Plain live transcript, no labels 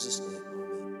Jesus' name,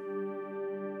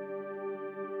 amen.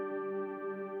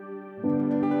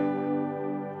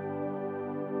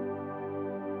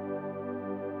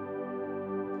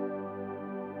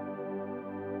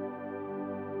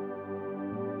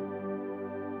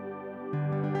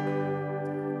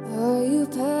 Are you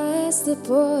past the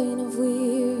point of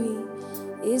weary?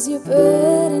 Is your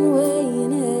burden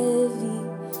weighing heavy?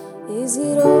 Is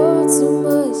it all too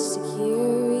much to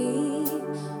carry?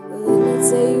 Well, let me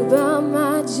tell you about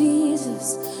my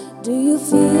Jesus. Do you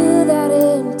feel that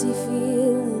empty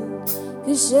feeling?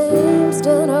 'Cause shame's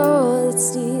done all it's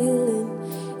stealing,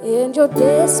 and you're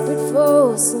desperate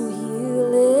for some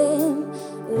healing.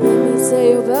 Let me tell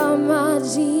you about my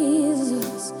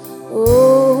Jesus.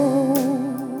 Oh,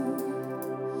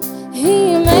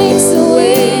 He makes a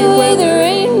way where there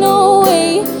ain't no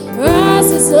way,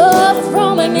 rises up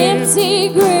from an empty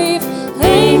grave.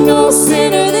 Ain't no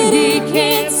sinner that He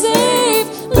can't save.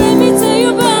 Let me tell you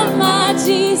about my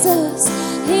Jesus.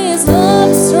 His love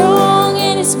is strong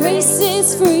and His grace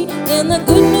is free, and the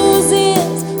good news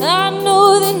is I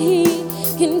know that He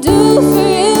can do for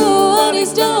you what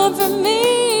He's done for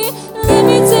me. Let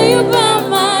me tell you about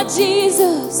my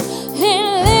Jesus, and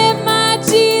let my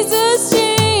Jesus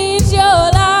change your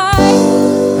life.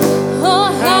 Oh,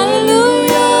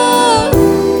 hallelujah.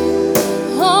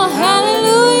 Oh,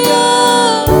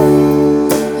 hallelujah.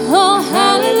 Oh,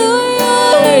 hallelujah.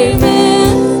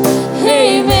 Amen.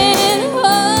 Amen.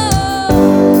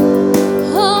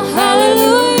 Oh,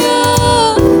 hallelujah.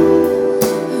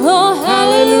 Oh,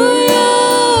 hallelujah.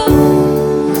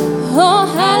 Oh,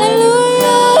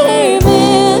 hallelujah.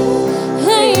 Amen.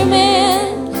 Amen.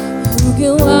 Who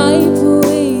can wipe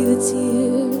away the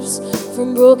tears from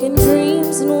broken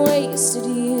dreams and wasted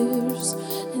years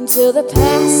until the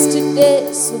past to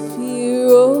disappear?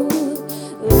 Oh,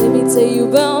 let me tell you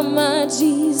about my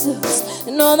Jesus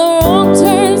and all the wrong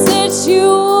turns that you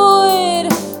would,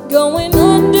 going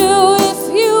under if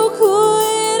you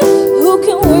could. Who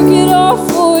can work it all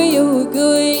for your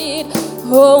good?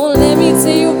 Oh, let me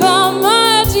tell you about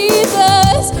my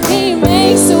Jesus. He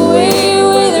makes a way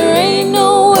where there ain't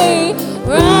no way,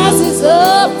 rises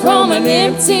up from an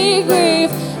empty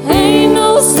grave. Ain't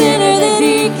no sinner that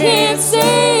He can't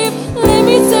save. Let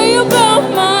me tell you about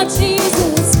my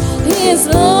Jesus. His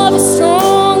love is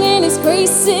strong and His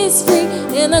grace is free,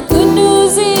 and the good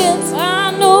news is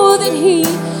I know that He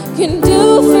can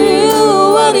do for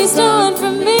you what He's done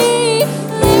for me.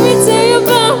 Let me tell you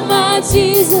about my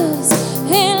Jesus,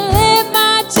 and let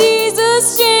my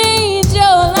Jesus change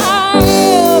your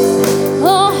life.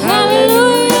 Oh,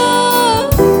 hallelujah.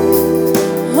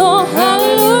 Oh,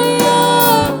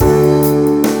 hallelujah.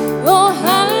 Oh,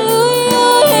 hallelujah.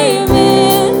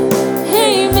 Amen.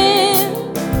 Amen.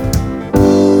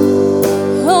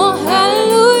 Oh,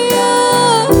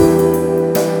 hallelujah.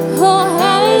 Oh,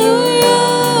 hallelujah.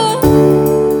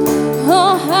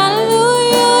 Oh,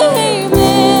 hallelujah.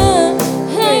 Amen.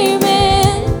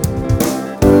 Amen.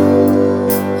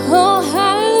 Oh,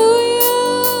 hallelujah.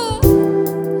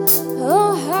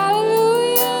 Oh,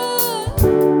 hallelujah.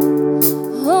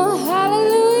 Oh,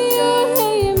 hallelujah.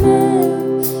 Amen.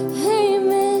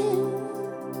 Amen.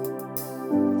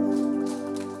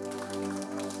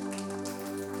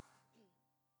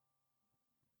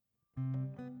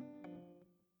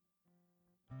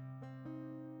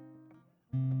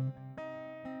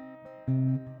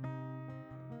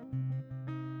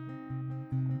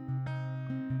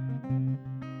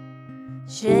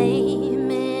 Shame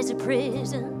is a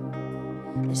prison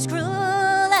as cruel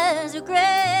as a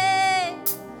grave.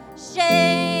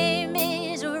 Shame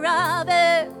is a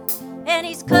robber, and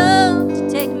he's come to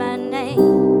take my name.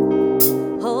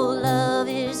 Oh, love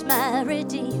is my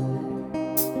redeemer,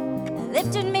 and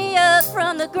lifted me up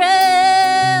from the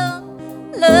ground.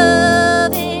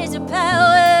 Love is a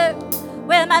power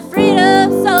where my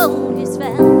freedom zone is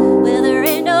found, where there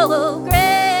ain't no grave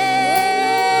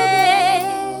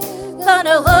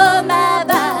gonna hold my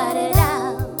body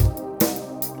down,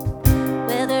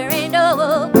 where there ain't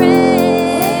no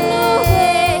grave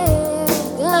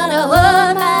gonna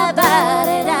hold my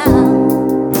body down.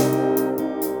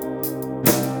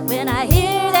 When I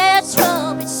hear that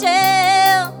trumpet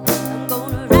shell, I'm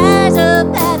gonna rise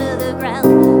up out of the ground.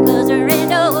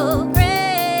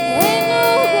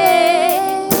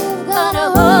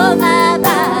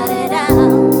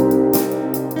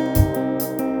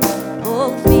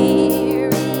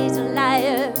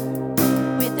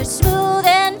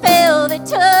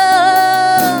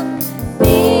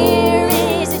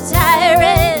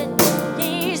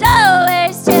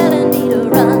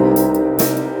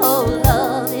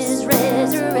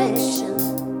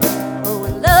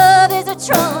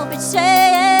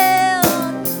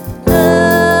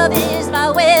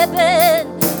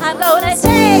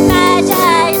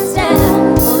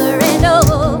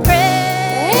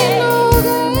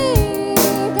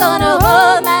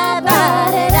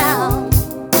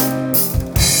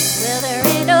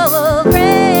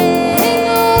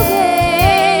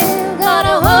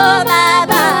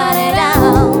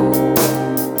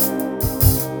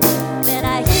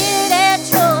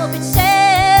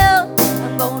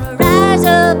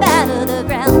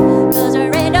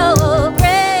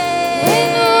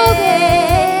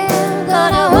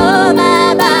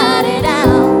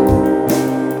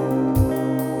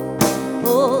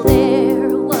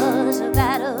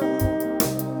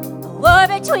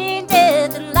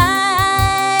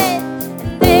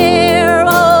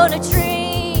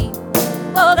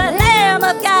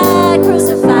 got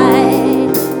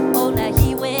crucified. Oh, now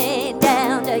he went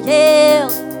down to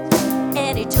hell,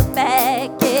 and he took back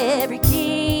every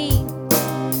key.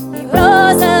 He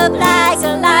rose up like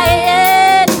a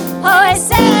lion. Oh, he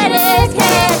set his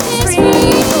captives free.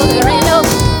 Oh, there ain't no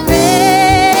grave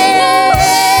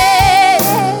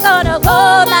gonna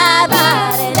hold my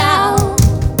body down.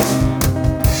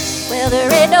 Well, there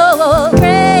ain't no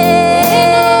grave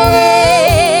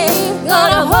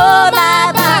gonna hold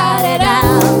my body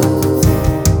down.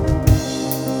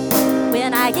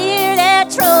 When I hear that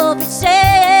trumpet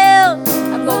sound,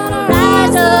 I'm gonna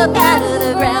rise up out of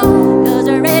the ground. 'Cause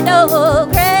there ain't no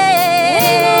grave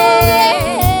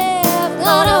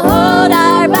gonna hold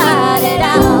our body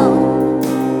down.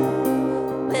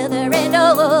 Well, there ain't no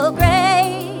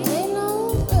grave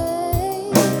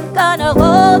gonna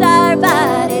hold our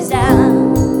bodies down.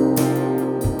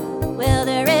 Well,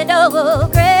 there ain't no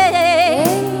grave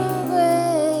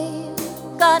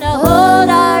gonna hold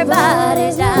our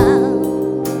bodies down.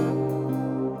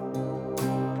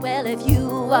 Well, if you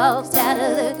walked out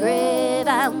of the grave,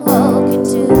 I'm walking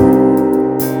too.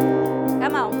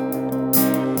 Come on.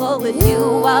 Oh, if you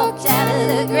walked out of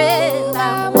the grave,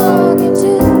 I'm walking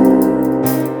too.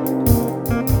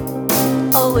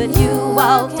 Oh, if you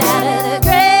walked out of the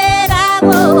grave, I'm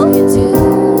walking too.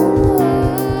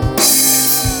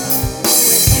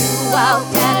 If you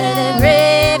walked out of the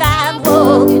grave, I'm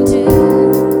walking too.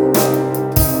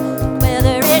 Well,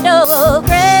 there ain't no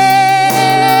grave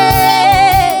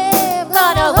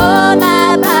gonna hold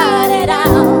my body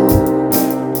down.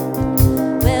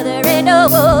 Well, there ain't no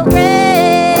grave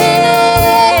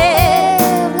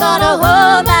gonna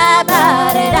hold my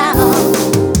body down.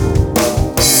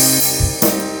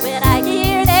 When I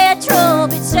hear that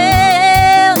trumpet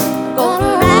sound, I'm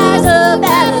gonna rise up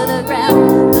out of the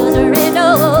ground. 'Cause there ain't no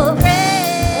grave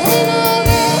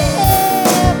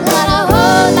gonna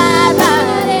hold my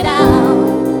body down.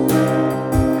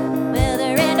 Well,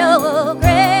 there ain't no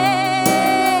grave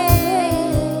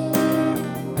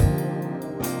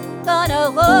gonna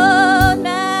hold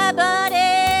my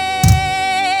body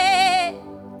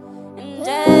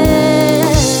down.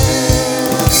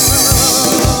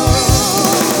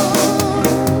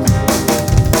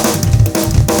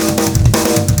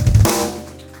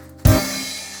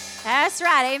 That's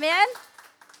right, amen.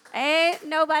 Ain't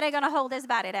nobody gonna hold this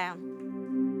body down.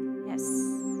 Yes.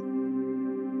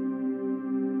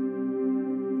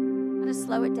 I'm gonna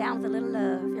slow it down with a little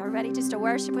love. Y'all ready just to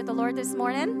worship with the Lord this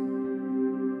morning?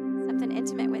 Something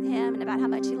intimate with Him and about how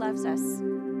much He loves us.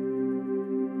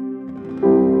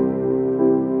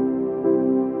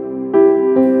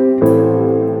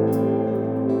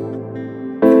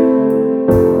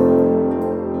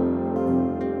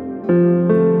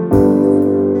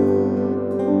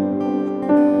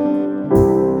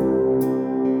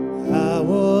 I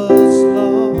was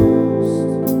lost,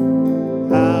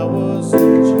 I was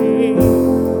in chains,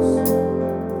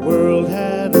 world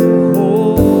had a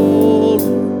hold of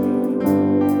me.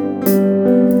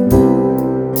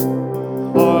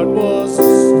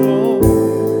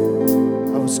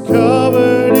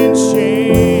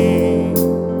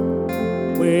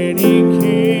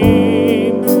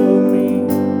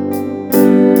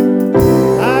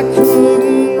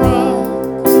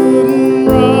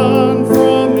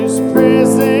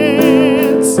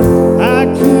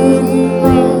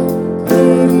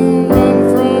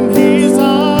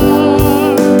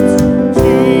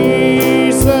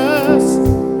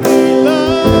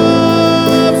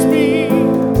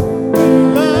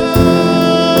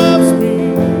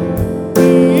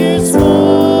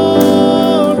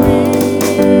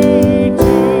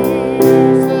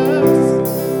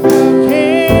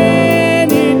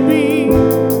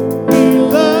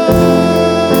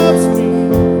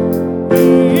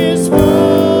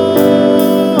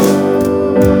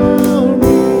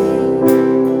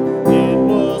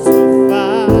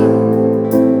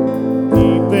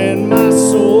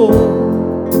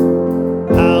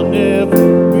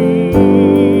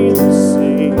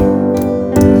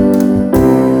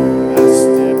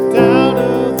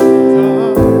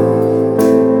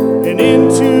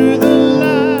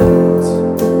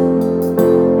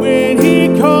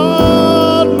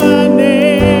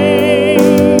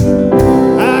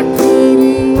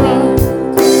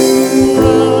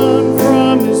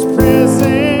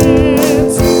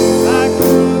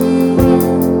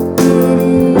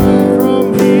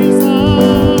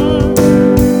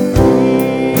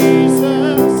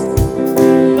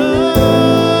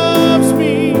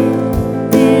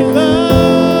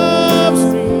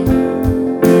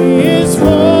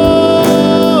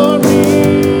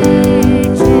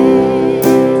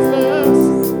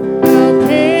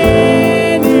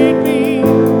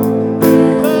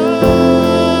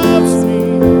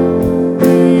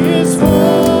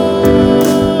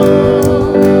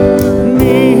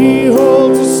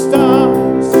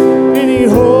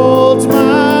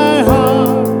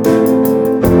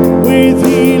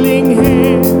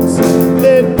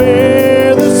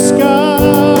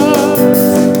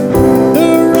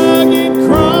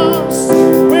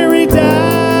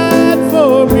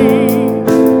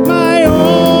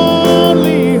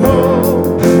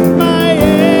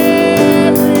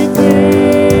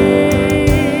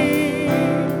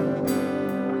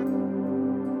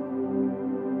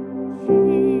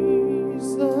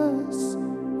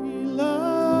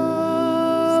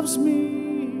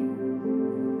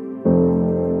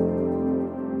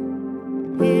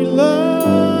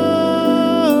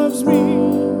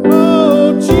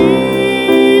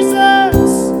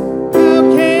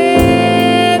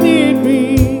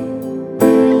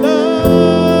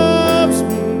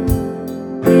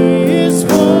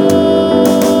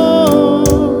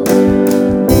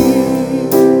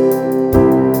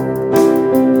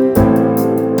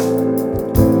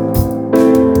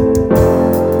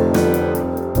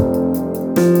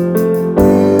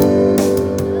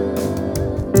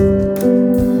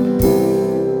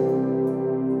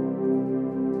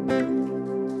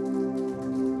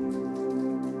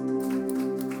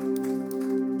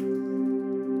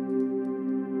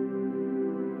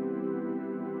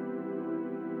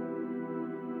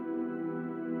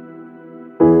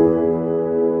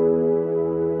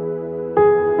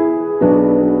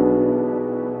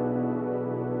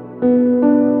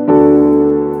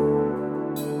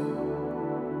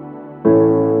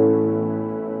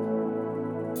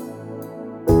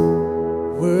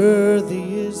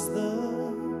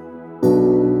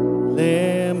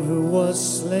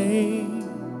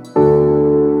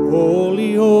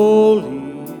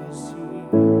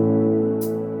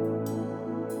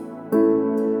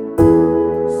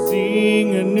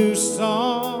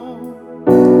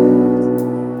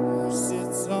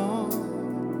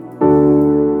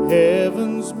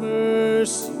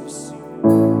 mercy seat.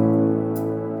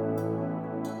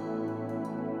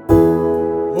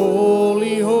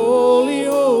 Holy, holy,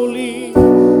 holy is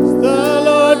the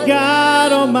Lord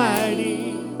God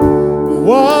Almighty, who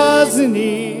was and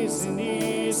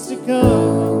is to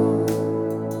come.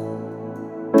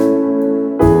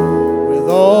 With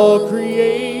all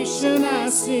creation I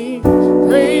sing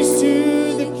praise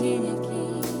to the King of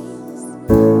Kings.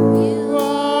 You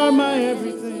are my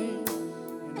everything,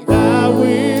 and I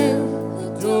will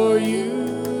adore you.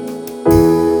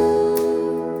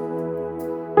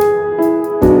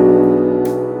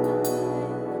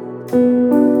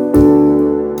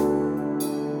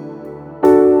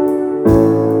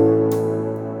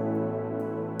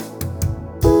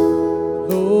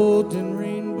 Clothed in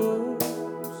rainbows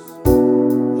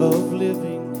of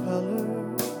living color,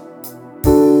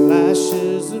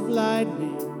 flashes of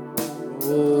lightning,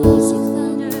 rolls of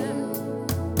thunder.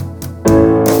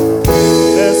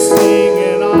 Blessing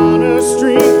and honor,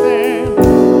 strength and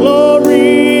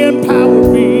glory and power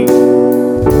be to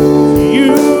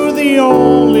you, the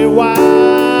only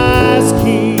wise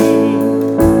King.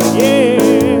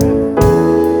 Yeah.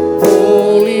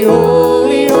 Holy,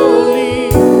 holy, holy,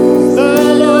 the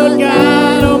Lord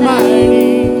God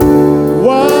Almighty,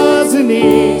 was and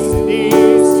is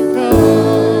to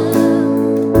come.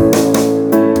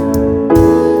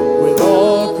 With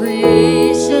all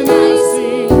creation I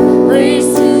sing praise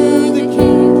to the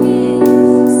King of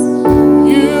Kings.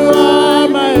 You are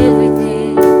my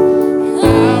everything, and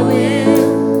I will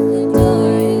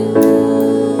adore you.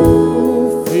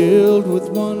 Filled with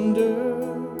wonder,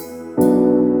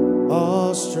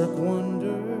 awestruck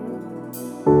wonder,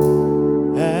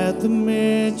 at the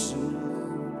mention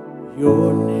of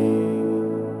your name.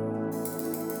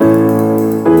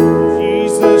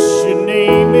 Jesus, your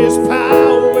name is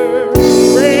power,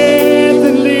 strength,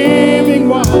 and living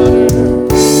water.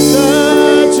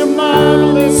 Such a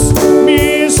marvelous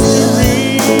mystery.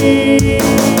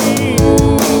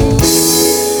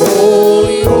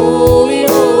 Holy, holy,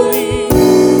 holy,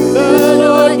 the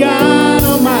Lord God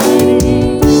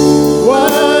Almighty,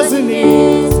 was and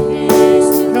is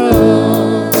to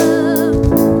come.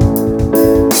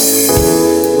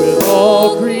 With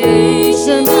all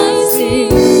creation I sing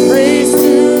praise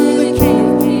to the King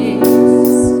of Kings.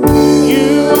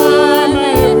 You are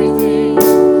my everything,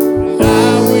 and I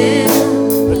will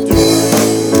adore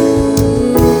you.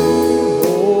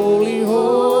 Holy,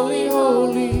 holy,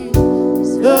 holy,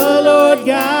 the Lord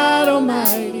God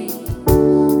Almighty,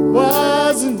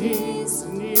 was and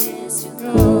is to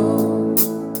come.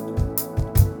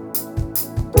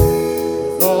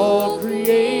 With all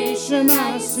creation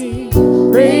I sing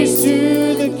praise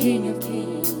to the King of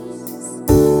Kings.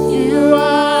 You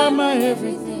are my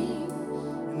everything,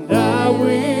 and I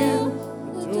will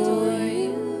adore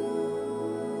you.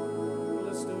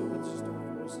 Let's do it with just our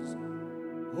voices.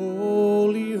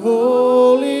 Holy,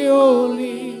 holy,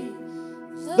 holy,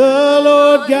 the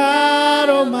Lord God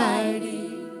Almighty,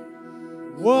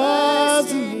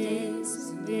 was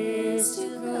and is to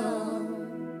come.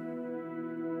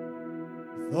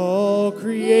 With all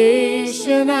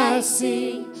creation I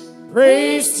sing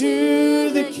praise to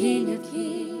the King of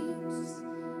Kings.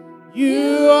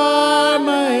 You are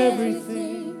my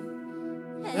everything,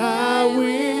 and I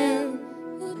will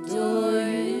adore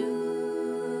you.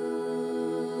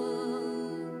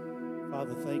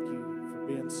 Father, thank you for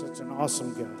being such an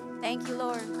awesome God. Thank you,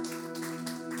 Lord.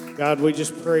 God, we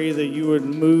just pray that you would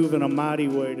move in a mighty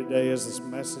way today as this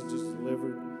message is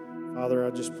delivered. Father, I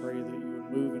just pray that you would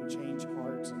move and change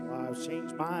hearts and lives,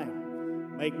 change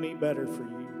mine, make me better for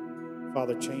you.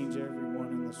 Father, change everyone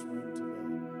in this room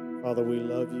today. Father, we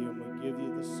love you and we give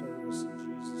you this service in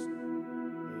Jesus'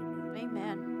 name.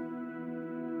 Amen.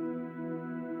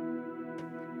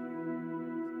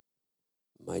 Amen.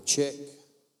 My check.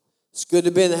 It's good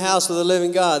to be in the house of the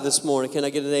living God this morning. Can I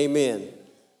get an amen?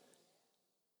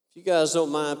 If you guys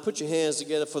don't mind, put your hands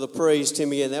together for the praise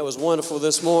team again. That was wonderful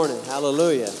this morning.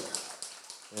 Hallelujah.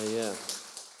 Yeah.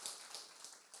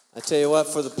 I tell you what,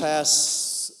 for the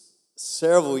past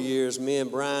several years, me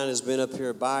and Brian has been up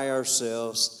here by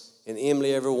ourselves, and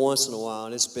Emily every once in a while,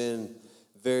 and it's been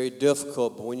very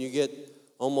difficult. But when you get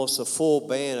almost a full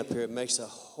band up here, it makes a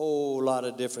whole lot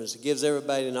of difference. It gives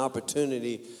everybody an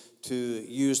opportunity to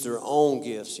use their own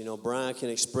gifts. You know, Brian can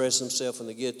express himself on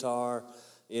the guitar,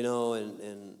 you know,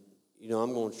 and you know,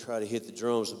 I'm going to try to hit the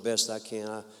drums the best I can.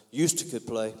 I used to could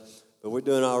play, but we're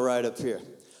doing all right up here.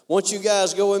 I want you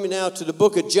guys to go with me now to the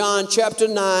book of John chapter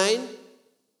 9.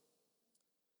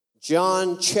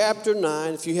 John chapter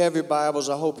 9. If you have your Bibles,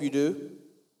 I hope you do.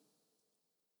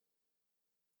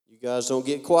 You guys don't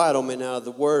get quiet on me now.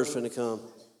 The word's going to come.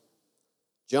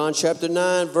 John chapter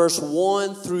 9, verse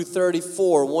 1 through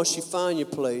 34. Once you find your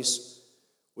place,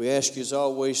 we ask you as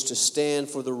always to stand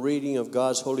for the reading of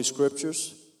God's Holy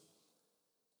Scriptures.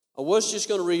 I was just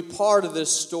going to read part of this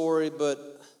story,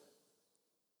 but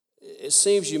it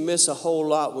seems you miss a whole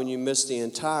lot when you miss the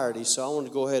entirety. So I want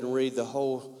to go ahead and read the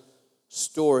whole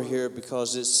story here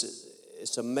because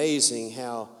it's amazing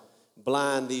how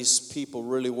blind these people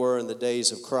really were in the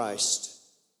days of Christ.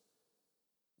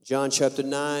 John chapter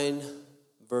 9,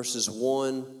 verses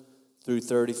 1 through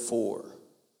 34.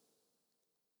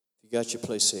 If you got your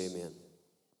place, say amen.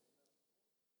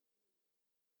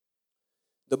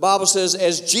 The Bible says,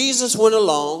 as Jesus went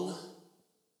along,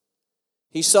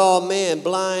 he saw a man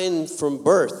blind from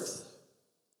birth.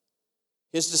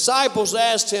 His disciples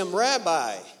asked him,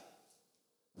 Rabbi,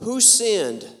 who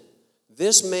sinned,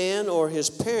 this man or his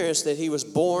parents, that he was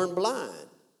born blind?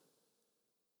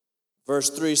 Verse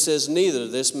 3 says, neither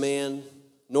this man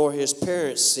nor his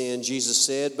parents sinned, Jesus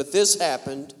said, but this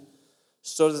happened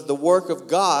so that the work of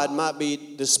God might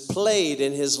be displayed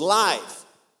in his life.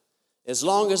 As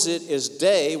long as it is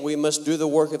day, we must do the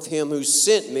work of him who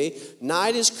sent me.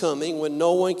 Night is coming when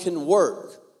no one can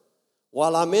work.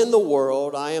 While I'm in the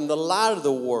world, I am the light of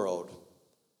the world.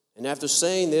 And after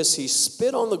saying this, he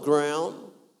spit on the ground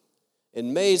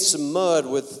and made some mud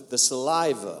with the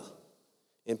saliva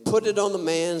and put it on the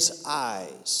man's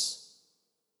eyes.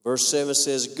 Verse 7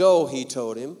 says, go, he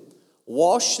told him,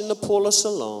 wash in the pool of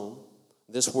Siloam.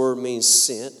 This word means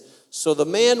sent. So the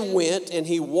man went and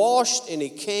he washed and he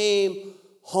came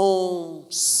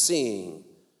home seeing.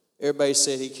 Everybody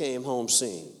said he came home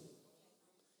seeing.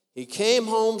 He came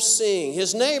home seeing.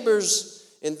 His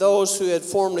neighbors and those who had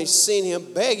formerly seen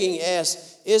him begging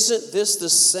asked, isn't this the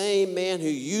same man who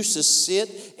used to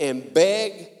sit and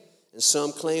beg? And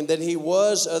some claimed that he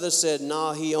was. Others said,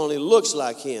 no, he only looks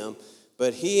like him.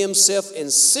 But he himself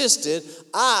insisted,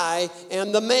 I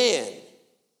am the man.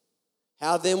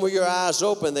 How then were your eyes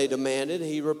open, they demanded.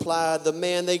 He replied, the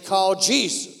man they called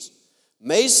Jesus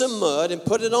made some mud and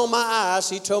put it on my eyes.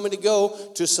 He told me to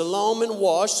go to Siloam and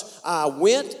wash. I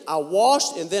went, I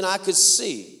washed, and then I could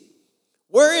see.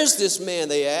 Where is this man,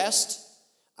 they asked.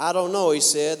 I don't know, he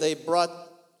said. They brought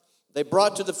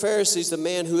to the Pharisees the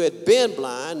man who had been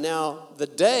blind. Now the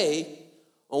day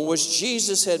on which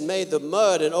Jesus had made the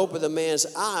mud and opened the man's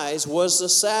eyes was the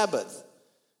Sabbath.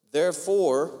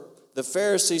 Therefore, the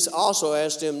Pharisees also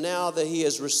asked him, now that he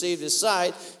has received his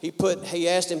sight, he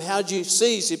asked him, how'd you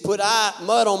see? He said, put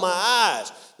mud on my eyes.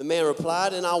 The man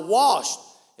replied, and I washed,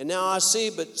 and now I see.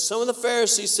 But some of the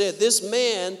Pharisees said, this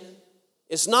man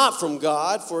is not from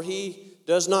God, for he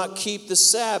does not keep the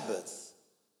Sabbath.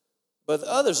 But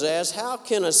others asked, how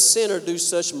can a sinner do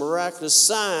such miraculous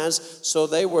signs? So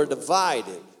they were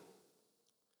divided.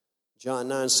 John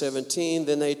 9:17,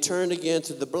 then they turned again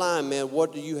to the blind man.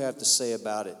 What do you have to say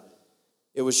about it?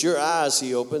 It was your eyes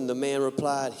he opened. The man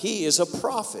replied, he is a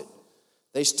prophet.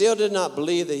 They still did not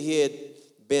believe that he had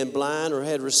been blind or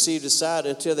had received his sight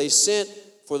until they sent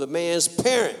for the man's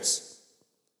parents.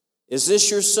 Is this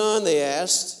your son? They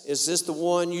asked. Is this the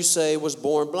one you say was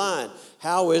born blind?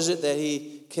 How is it that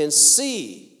he can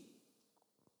see?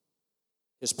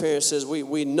 His parents says,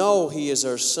 we know he is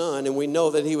our son, and we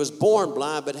know that he was born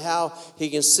blind, but how he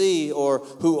can see or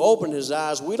who opened his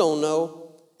eyes, we don't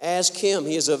know. Ask him.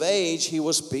 He is of age. He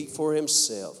will speak for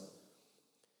himself.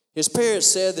 His parents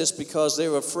said this because they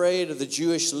were afraid of the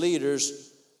Jewish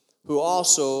leaders who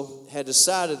also had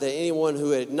decided that anyone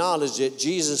who acknowledged that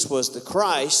Jesus was the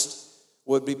Christ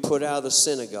would be put out of the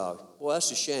synagogue. Well,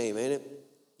 that's a shame, ain't it?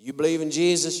 You believe in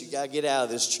Jesus, you got to get out of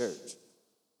this church.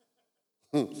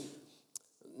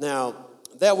 Now,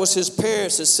 that was his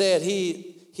parents that said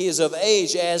he is of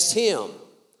age, asked him.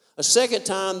 A second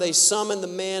time, they summoned the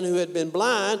man who had been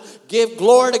blind. Give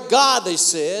glory to God, they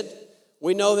said.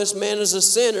 We know this man is a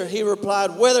sinner. He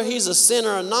replied, whether he's a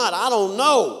sinner or not, I don't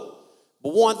know.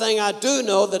 But one thing I do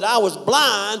know, that I was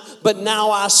blind, but now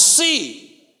I see.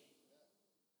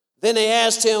 Then they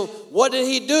asked him, what did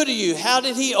he do to you? How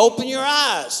did he open your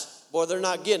eyes? Boy, they're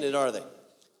not getting it, are they?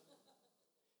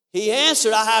 He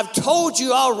answered, I have told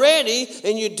you already,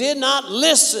 and you did not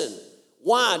listen.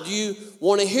 Why? Do you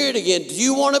want to hear it again? Do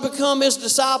you want to become his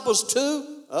disciples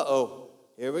too? Uh-oh,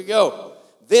 here we go.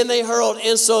 Then they hurled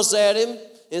insults at him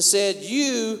and said,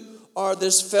 you are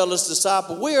this fellow's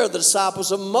disciple. We are the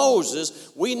disciples of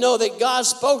Moses. We know that God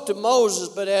spoke to Moses,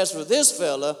 but as for this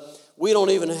fella, we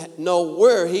don't even know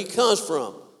where he comes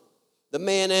from. The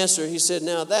man answered, he said,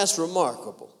 now that's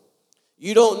remarkable.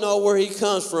 You don't know where he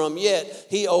comes from, yet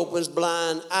he opens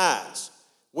blind eyes.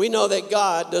 We know that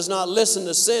God does not listen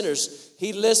to sinners.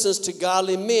 He listens to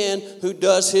godly men who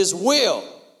does his will.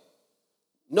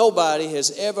 Nobody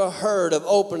has ever heard of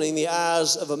opening the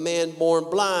eyes of a man born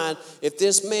blind. If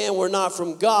this man were not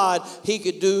from God, he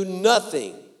could do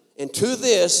nothing. And to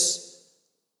this,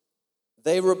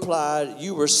 they replied,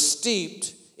 you were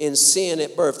steeped in sin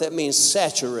at birth. That means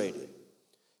saturated.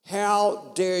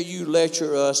 How dare you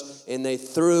lecture us? And they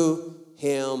threw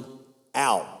him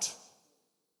out.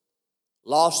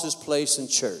 Lost his place in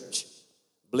church,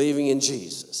 believing in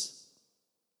Jesus.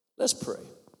 Let's pray.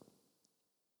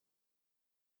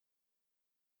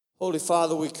 Holy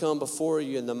Father, we come before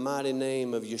you in the mighty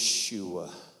name of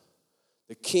Yeshua,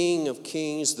 the King of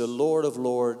kings, the Lord of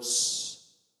lords.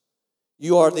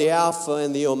 You are the Alpha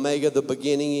and the Omega, the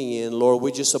beginning and end. Lord,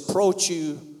 we just approach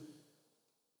you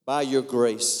by your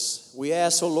grace. We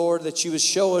ask, oh Lord, that you would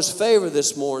show us favor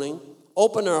this morning.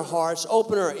 Open our hearts,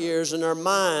 open our ears and our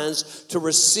minds to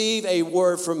receive a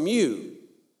word from you.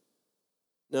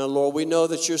 Now, Lord, we know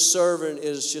that your servant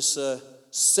is just a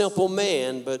simple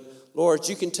man, but Lord,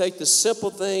 you can take the simple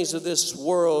things of this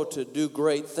world to do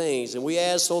great things. And we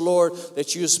ask, oh Lord,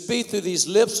 that you speak through these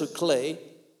lips of clay.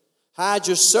 Hide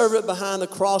your servant behind the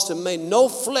cross and may no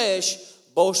flesh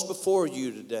boast before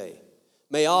you today.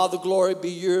 May all the glory be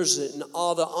yours and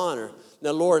all the honor.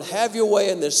 Now, Lord, have your way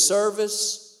in this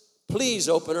service. Please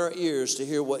open our ears to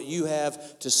hear what you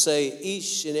have to say,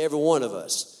 each and every one of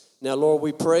us. Now, Lord,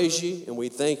 we praise you and we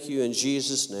thank you in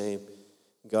Jesus' name.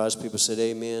 God's people said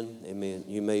amen, amen.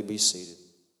 You may be seated.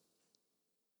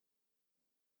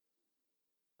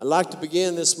 I'd like to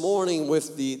begin this morning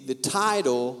with the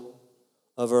title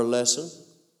of our lesson.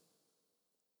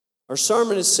 Our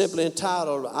sermon is simply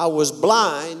entitled, I was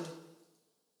blind,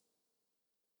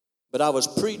 but I was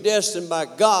predestined by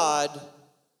God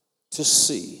to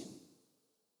see.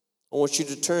 I want you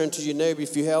to turn to your neighbor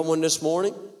if you have one this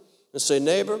morning and say,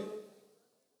 neighbor,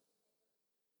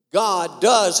 God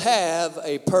does have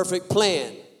a perfect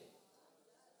plan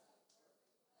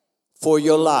for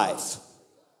your life,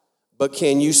 but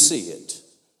can you see it?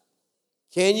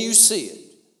 Can you see it?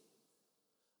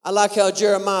 I like how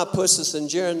Jeremiah puts this in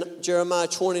Jeremiah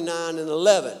 29 and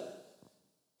 11.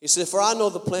 He said, for I know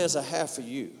the plans I have for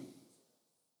you.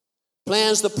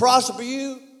 Plans to prosper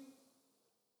you.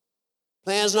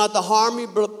 Plans not to harm you,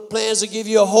 but plans to give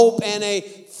you a hope and a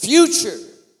future.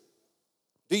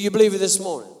 Do you believe it this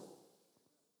morning?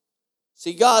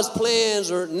 See, God's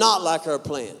plans are not like our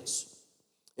plans.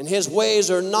 And his ways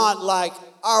are not like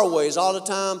our ways. All the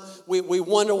time we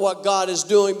wonder what God is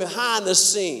doing behind the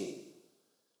scene.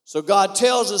 So God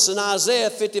tells us in Isaiah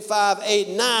 55, 8,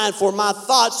 9, for my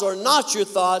thoughts are not your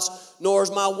thoughts, nor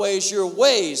is my ways your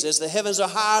ways. As the heavens are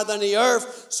higher than the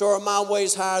earth, so are my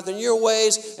ways higher than your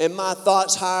ways, and my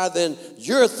thoughts higher than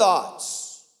your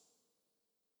thoughts.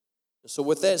 So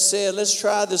with that said, let's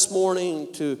try this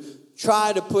morning to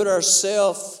try to put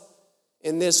ourselves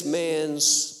in this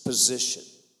man's position.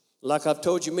 Like I've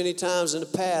told you many times in the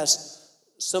past,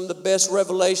 some of the best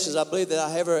revelations I believe that I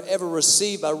have ever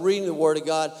received by reading the Word of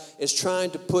God is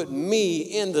trying to put me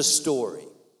in the story.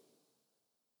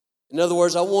 In other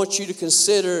words, I want you to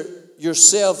consider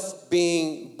yourself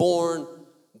being born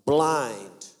blind.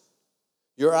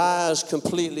 Your eyes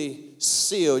completely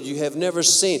sealed. You have never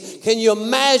seen. Can you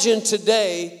imagine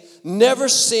today never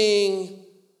seeing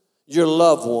your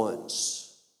loved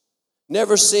ones,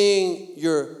 never seeing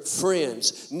your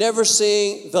friends, never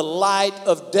seeing the light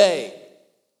of day,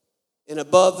 and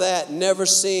above that, never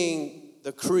seeing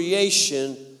the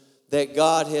creation that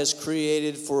God has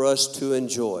created for us to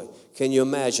enjoy? Can you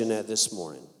imagine that this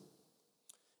morning?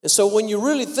 And so when you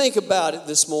really think about it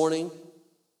this morning,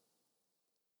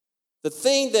 the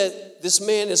thing that this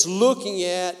man is looking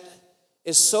at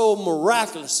is so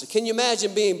miraculous. Can you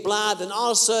imagine being blind and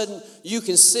all of a sudden you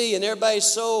can see, and everybody's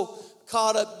so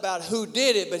caught up about who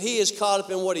did it, but he is caught up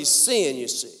in what he's seeing, you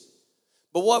see.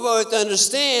 But what we have to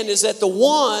understand is that the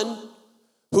one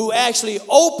who actually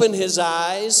opened his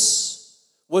eyes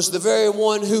was the very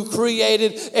one who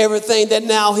created everything that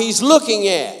now he's looking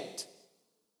at.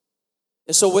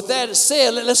 And so with that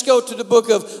said, let's go to the book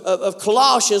of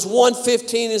Colossians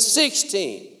 1:15 and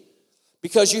 16.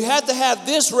 Because you have to have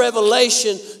this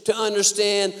revelation to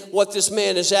understand what this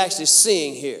man is actually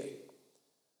seeing here.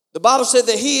 The Bible said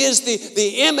that he is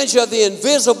the image of the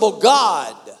invisible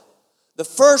God, the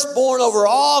firstborn over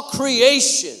all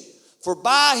creation. For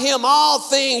by him all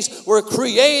things were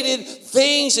created,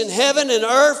 things in heaven and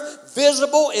earth,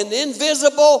 visible and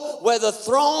invisible, whether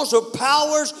thrones or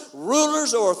powers,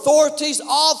 rulers or authorities,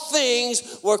 all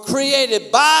things were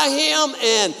created by him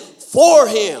and for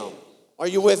him. Are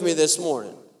you with me this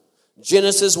morning?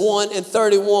 Genesis 1 and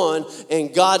 31,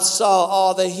 and God saw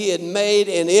all that he had made,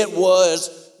 and it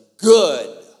was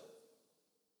good.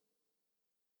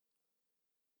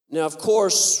 Now, of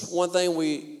course, one thing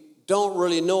we don't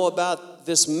really know about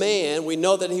this man, we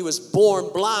know that he was born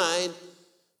blind,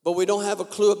 but we don't have a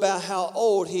clue about how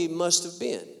old he must have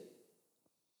been.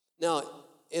 Now,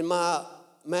 in my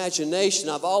imagination,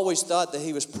 I've always thought that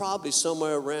he was probably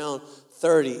somewhere around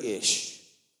 30-ish.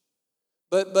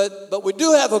 But we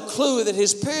do have a clue that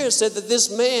his parents said that this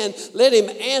man, let him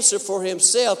answer for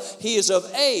himself. He is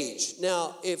of age.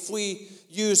 Now, if we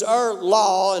use our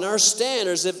law and our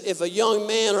standards, if a young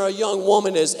man or a young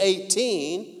woman is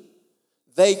 18,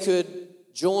 they could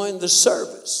join the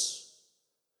service.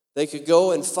 They could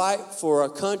go and fight for our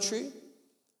country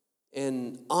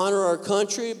and honor our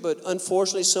country, but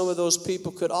unfortunately some of those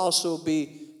people could also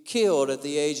be killed at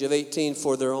the age of 18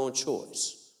 for their own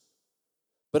choice.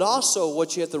 But also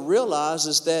what you have to realize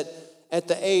is that at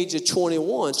the age of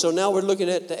 21, so now we're looking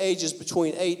at the ages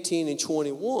between 18 and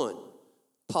 21,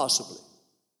 possibly.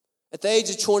 At the age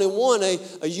of 21,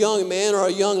 a young man or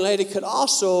a young lady could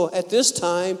also, at this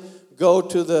time, go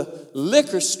to the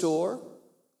liquor store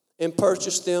and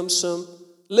purchase them some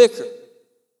liquor,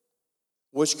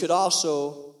 which could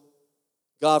also,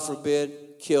 God forbid,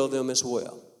 kill them as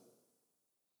well.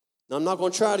 Now, I'm not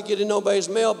going to try to get in nobody's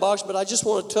mailbox, but I just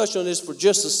want to touch on this for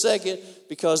just a second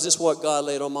because this is what God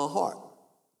laid on my heart.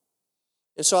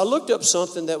 And so I looked up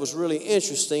something that was really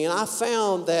interesting, and I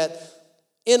found that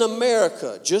in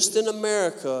America, just in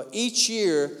America, each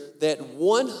year that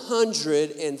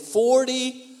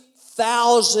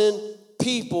 140,000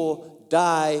 people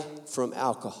die from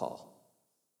alcohol.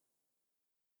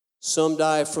 Some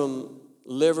die from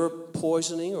liver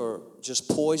poisoning or just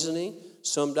poisoning.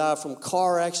 Some die from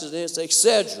car accidents,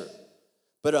 etc.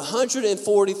 But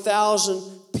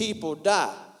 140,000 people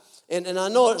die. And I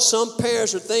know that some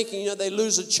parents are thinking, they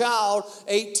lose a child,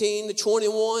 18 to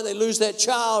 21, they lose that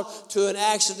child to an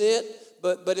accident,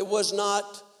 but it was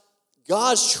not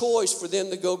God's choice for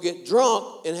them to go get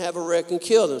drunk and have a wreck and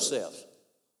kill themselves.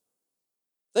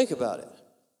 Think about it.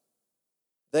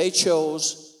 They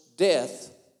chose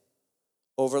death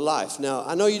over life. Now,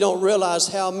 I know you don't realize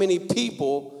how many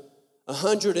people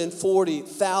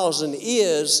 140,000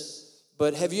 is,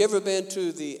 but have you ever been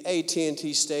to the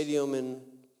AT&T Stadium in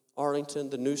Arlington,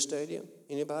 the new stadium?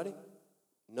 Anybody?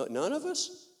 No, none of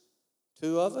us?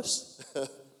 2 of us?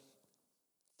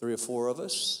 3 or 4 of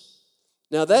us?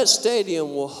 Now, that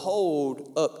stadium will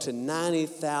hold up to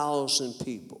 90,000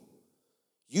 people.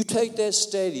 You take that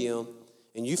stadium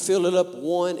and you fill it up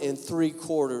 1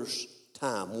 3/4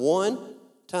 time. One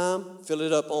time, fill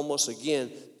it up almost again,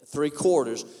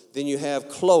 3/4, then you have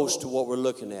close to what we're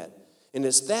looking at. And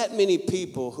it's that many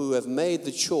people who have made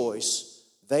the choice,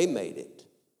 they made it.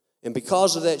 And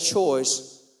because of that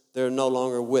choice, they're no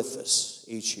longer with us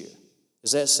each year.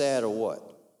 Is that sad or what?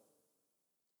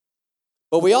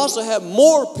 But we also have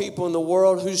more people in the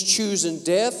world who's choosing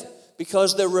death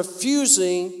because they're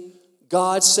refusing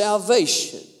God's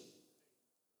salvation.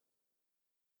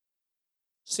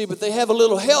 See, but they have a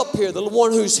little help here. The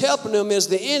one who's helping them is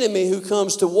the enemy who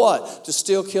comes to what? To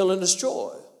steal, kill, and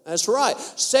destroy. That's right.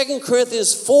 2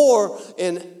 Corinthians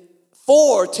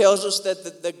 4:4 tells us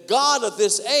that the God of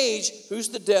this age, who's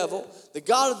the devil, the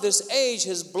God of this age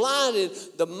has blinded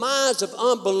the minds of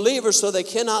unbelievers so they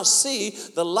cannot see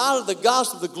the light of the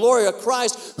gospel of the glory of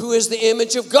Christ, who is the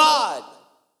image of God.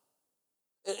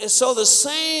 And so the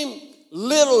same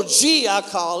little G, I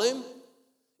call him,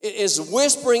 is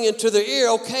whispering into their ear,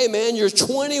 okay, man, you're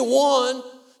 21.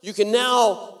 You can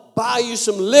now buy you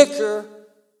some liquor.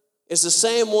 It's the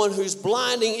same one who's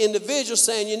blinding individuals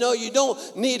saying, you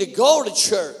don't need to go to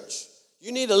church.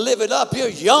 You need to live it up. You're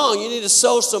young. You need to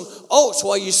sow some oats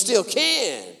while you still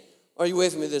can. Are you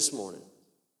with me this morning?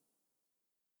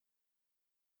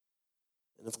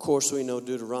 And of course, we know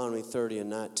Deuteronomy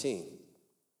 30:19.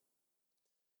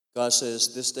 God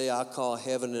says, this day I call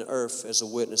heaven and earth as a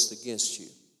witness against you.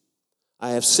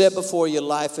 I have set before you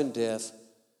life and death,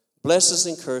 blessings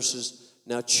and curses.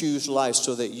 Now choose life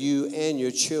so that you and your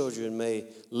children may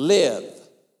live.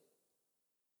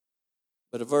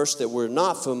 But a verse that we're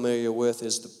not familiar with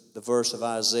is the verse of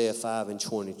Isaiah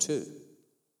 5:22.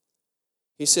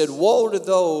 He said, woe to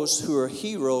those who are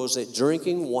heroes at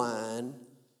drinking wine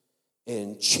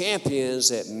and champions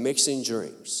at mixing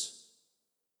drinks.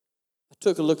 I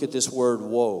took a look at this word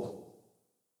woe.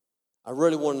 I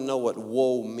really want to know what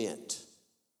woe meant.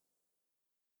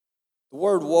 The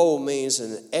word woe means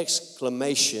an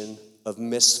exclamation of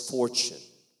misfortune,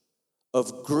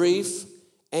 of grief,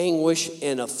 anguish,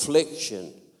 and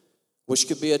affliction, which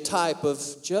could be a type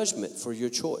of judgment for your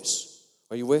choice.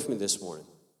 Are you with me this morning?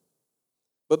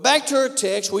 But back to our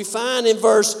text, we find in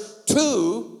verse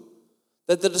 2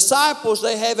 that the disciples,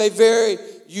 they have a very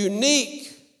unique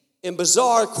and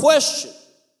bizarre question.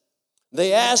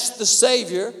 They asked the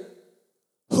Savior,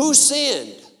 who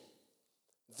sinned?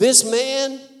 This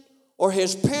man or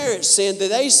his parents sinned?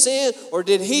 Did they sin or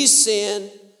did he sin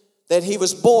that he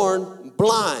was born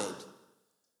blind?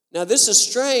 Now this is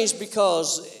strange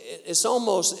because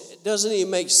it doesn't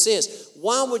even make sense.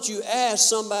 Why would you ask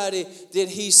somebody, did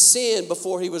he sin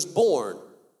before he was born?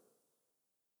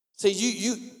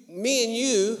 See, me and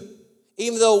you,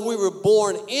 even though we were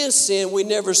born in sin, we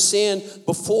never sinned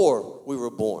before we were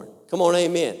born. Come on,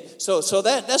 amen. So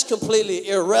that's completely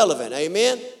irrelevant,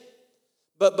 amen?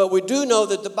 But we do know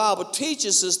that the Bible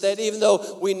teaches us that even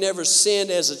though we never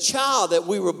sinned as a child, that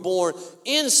we were born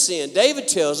in sin. David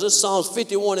tells us, Psalms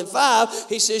 51:5,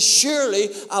 he says, surely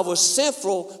I was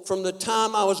sinful from the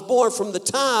time I was born, from the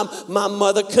time my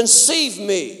mother conceived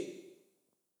me.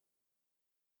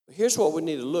 But here's what we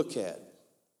need to look at.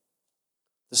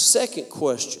 The second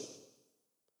question,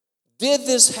 did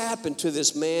this happen to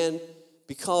this man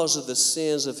because of the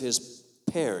sins of his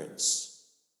parents?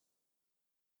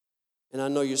 And I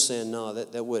know you're saying, no,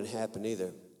 that wouldn't happen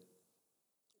either.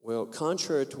 Well,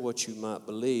 contrary to what you might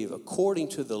believe, according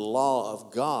to the law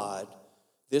of God,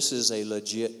 this is a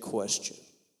legit question.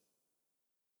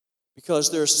 Because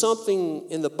there's something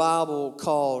in the Bible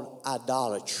called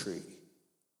idolatry.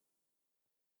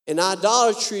 And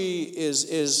idolatry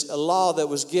is a law that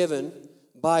was given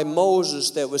by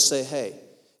Moses that would say, hey,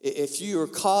 if you are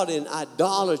caught in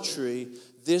idolatry,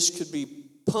 this could be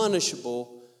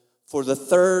punishable for the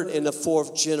third and the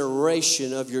fourth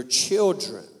generation of your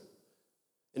children.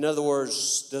 In other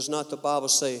words, does not the Bible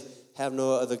say, have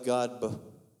no other God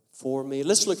before me?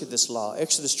 Let's look at this law.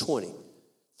 Exodus 20,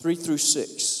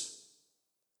 3-6.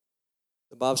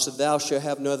 The Bible said, thou shalt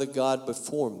have no other God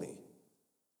before me.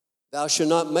 Thou shalt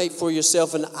not make for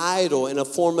yourself an idol in a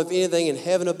form of anything in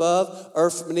heaven above,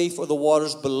 earth beneath, or the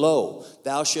waters below.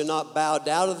 Thou shalt not bow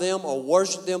down to them or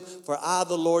worship them, for I,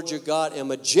 the Lord your God,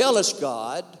 am a jealous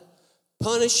God,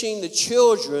 punishing the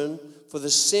children for the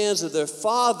sins of their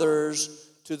fathers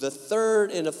to the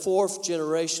third and the fourth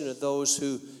generation of those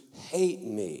who hate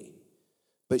me,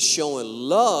 but showing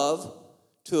love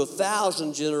to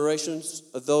 1,000 generations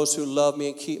of those who love me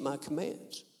and keep my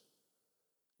commands.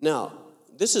 Now,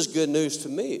 this is good news to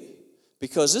me,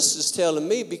 because this is telling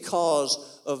me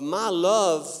because of my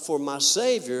love for my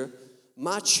Savior,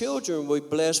 my children will be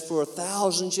blessed for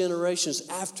 1,000 generations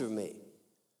after me.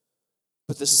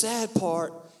 But the sad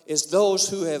part is those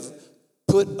who have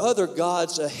put other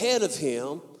gods ahead of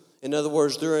him. In other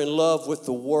words, they're in love with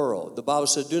the world. The Bible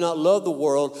says, do not love the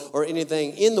world or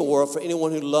anything in the world. For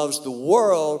anyone who loves the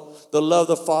world, the love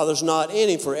of the Father is not in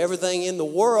him. For everything in the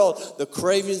world, the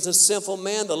cravings of sinful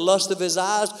man, the lust of his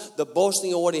eyes, the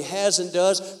boasting of what he has and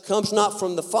does, comes not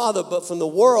from the Father, but from the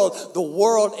world. The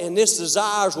world and its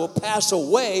desires will pass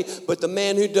away, but the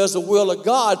man who does the will of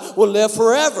God will live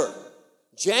forever.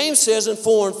 James says in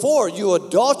 4:4, you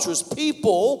adulterous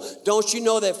people, don't you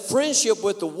know that friendship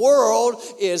with the world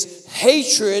is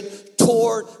hatred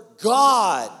toward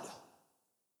God?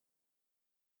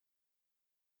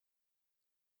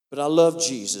 But I love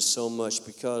Jesus so much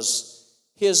because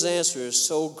his answer is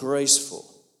so graceful.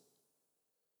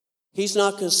 He's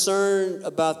not concerned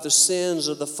about the sins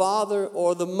of the father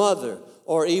or the mother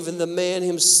or even the man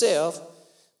himself,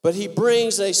 but he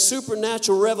brings a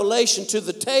supernatural revelation to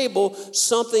the table,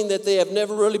 something that they have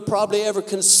never really probably ever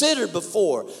considered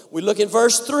before. We look in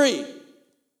verse 3.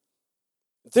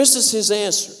 This is his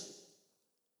answer.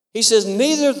 He says,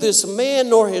 neither this man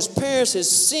nor his parents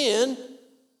has sinned,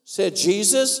 said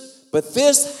Jesus, but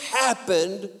this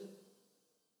happened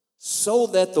so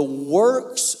that the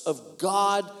works of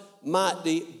God might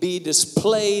be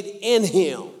displayed in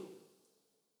him.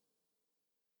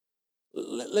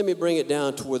 Let me bring it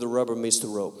down to where the rubber meets the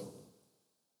road.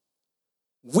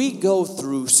 We go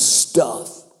through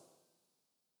stuff.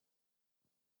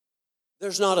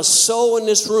 There's not a soul in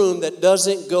this room that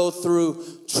doesn't go through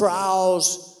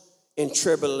trials and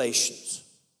tribulations.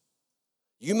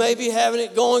 You may be having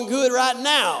it going good right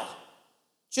now.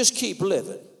 Just keep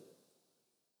living.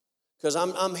 Because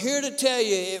I'm here to tell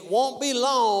you, it won't be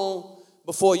long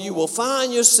before you will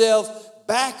find yourself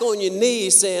back on your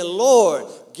knees saying, Lord,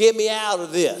 get me out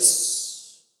of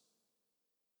this.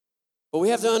 But we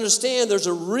have to understand there's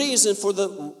a reason for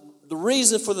the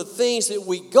reason for the things that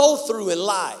we go through in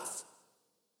life.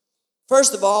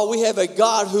 First of all, we have a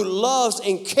God who loves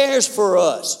and cares for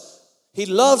us. He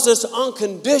loves us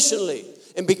unconditionally.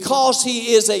 And because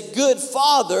he is a good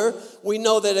father, we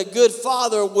know that a good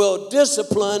father will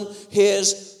discipline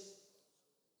his.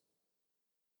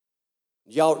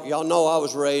 Y'all know I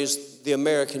was raised the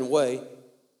American way.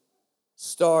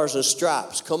 Stars and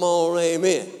stripes. Come on,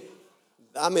 amen.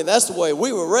 I mean, that's the way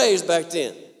we were raised back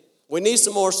then. We need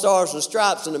some more stars and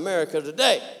stripes in America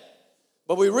today.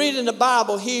 But we read in the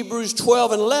Bible, Hebrews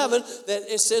 12 and 11, that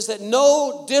it says that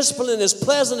no discipline is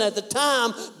pleasant at the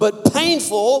time, but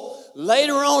painful.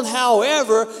 Later on,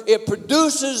 however, it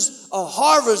produces a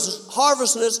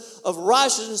harvestness of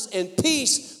righteousness and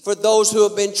peace for those who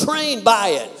have been trained by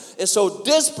it. And so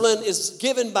discipline is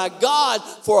given by God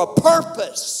for a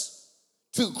purpose,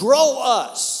 to grow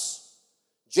us.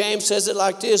 James says it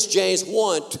like this, James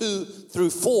 1, 2 through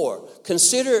 4.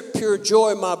 Consider it pure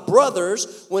joy, my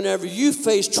brothers, whenever you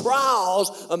face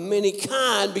trials of many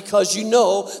kind, because you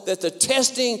know that the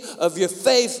testing of your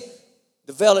faith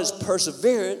develops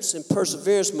perseverance, and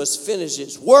perseverance must finish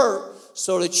its work,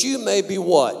 so that you may be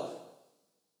what?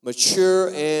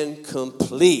 Mature and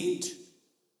complete.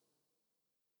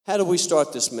 How do we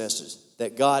start this message?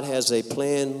 That God has a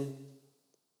plan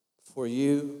for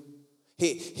you.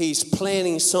 He's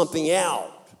planning something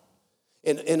out.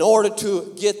 In order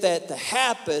to get that to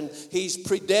happen, He's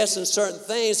predestined certain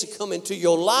things to come into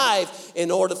your life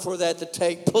in order for that to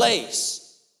take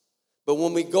place. But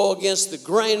when we go against the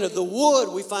grain of the wood,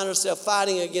 we find ourselves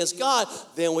fighting against God,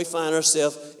 then we find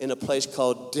ourselves in a place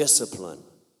called discipline.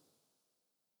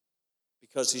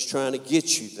 Because He's trying to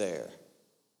get you there.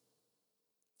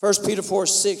 1 Peter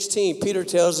 4:16, Peter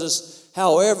tells us,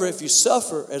 however, if you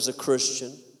suffer as a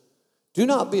Christian, do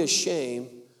not be ashamed,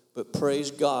 but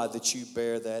praise God that you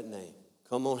bear that name.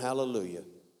 Come on, hallelujah.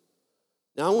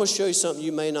 Now, I want to show you something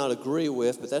you may not agree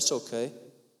with, but that's okay.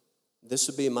 This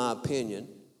would be my opinion.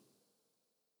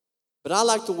 But I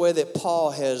like the way that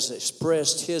Paul has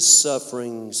expressed his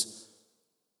sufferings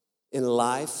in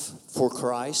life for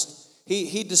Christ.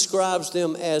 He describes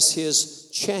them as his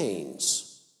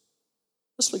chains.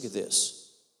 Let's look at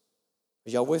this.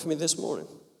 Are y'all with me this morning?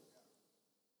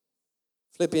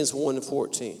 Philippians 1 and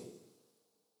 14.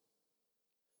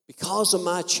 Because of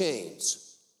my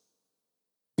chains.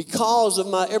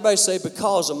 Everybody say,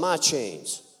 because of my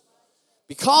chains.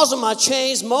 Because of my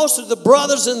chains, most of the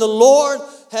brothers in the Lord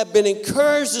have been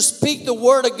encouraged to speak the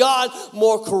word of God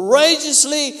more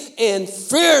courageously and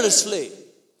fearlessly.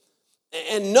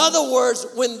 In other words,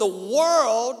 when the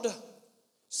world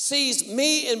sees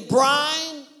me and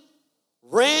Brian,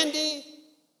 Randy,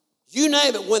 you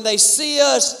name it, when they see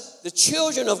us, the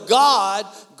children of God,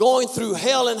 going through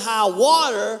hell and high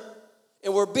water,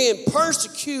 and we're being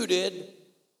persecuted,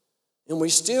 and we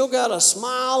still got a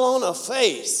smile on our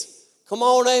face. Come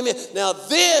on, amen. Now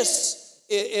this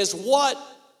is what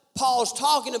Paul's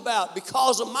talking about.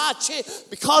 Because of my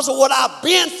because of what I've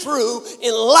been through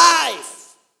in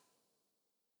life,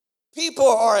 people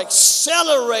are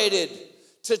accelerated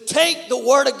to take the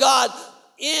word of God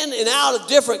in and out of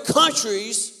different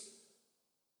countries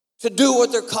to do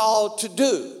what they're called to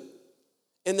do.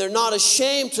 And they're not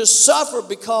ashamed to suffer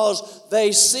because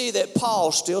they see that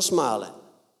Paul's still smiling.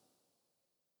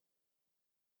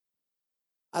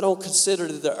 I don't consider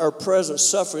that our present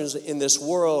sufferings in this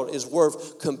world is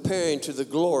worth comparing to the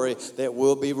glory that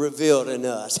will be revealed in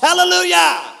us.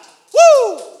 Hallelujah!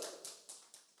 Woo!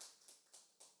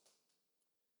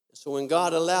 So when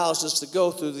God allows us to go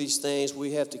through these things,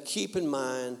 we have to keep in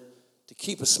mind to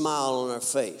keep a smile on our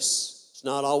face. It's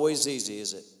not always easy,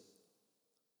 is it?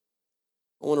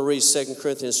 I want to read 2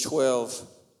 Corinthians 12,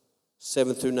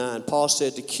 7 through 9. Paul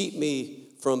said, to keep me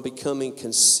from becoming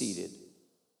conceited.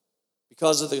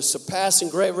 Because of the surpassing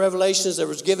great revelations, there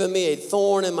was given me a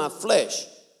thorn in my flesh.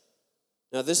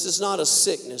 Now, this is not a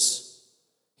sickness.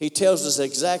 He tells us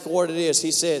exactly what it is.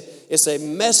 He said, it's a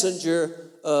messenger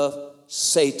of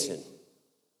Satan.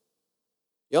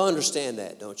 Y'all understand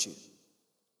that, don't you?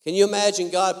 Can you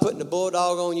imagine God putting a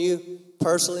bulldog on you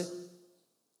personally?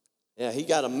 Yeah, he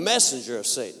got a messenger of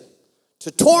Satan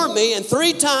to torment me, and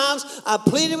 3 times I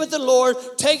pleaded with the Lord,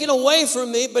 take it away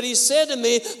from me, but he said to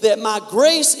me that my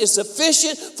grace is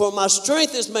sufficient, for my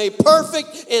strength is made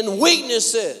perfect in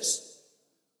weaknesses.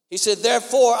 He said,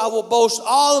 therefore, I will boast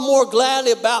all the more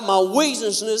gladly about my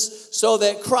weaknesses, so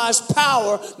that Christ's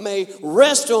power may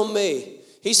rest on me.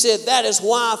 He said, that is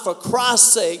why for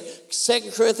Christ's sake, 2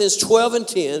 Corinthians 12 and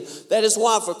 10, that is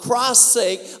why for Christ's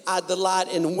sake I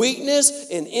delight in weakness,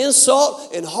 in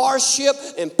insult, in hardship,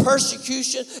 in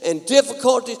persecution, and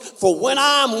difficulty. For when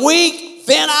I am weak,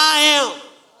 then I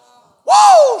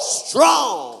am,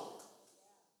 strong.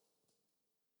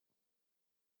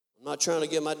 I'm not trying to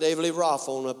get my David Lee Roth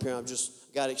on up here. I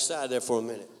just got excited there for a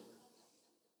minute.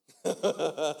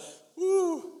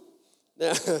 Woo.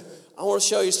 Now, I want to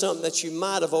show you something that you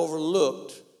might have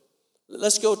overlooked.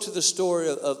 Let's go to the story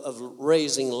of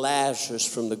raising Lazarus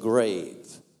from the grave.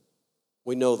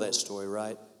 We know that story,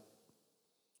 right?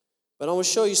 But I want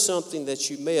to show you something that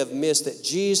you may have missed that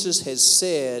Jesus has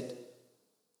said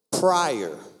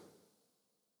prior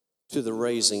to the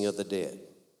raising of the dead.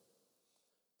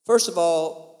 First of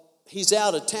all, he's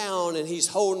out of town and he's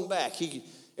holding back.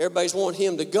 Everybody's wanting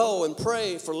him to go and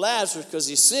pray for Lazarus because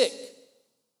he's sick.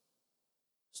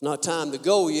 It's not time to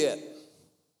go yet.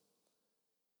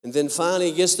 And then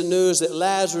finally he gets the news that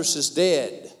Lazarus is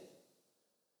dead.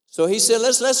 So he said,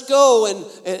 let's go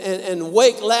and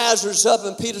wake Lazarus up.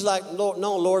 And Peter's like, Lord,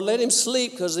 no, Lord, let him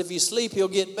sleep, because if he sleep, he'll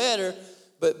get better.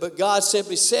 But God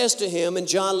simply says to him in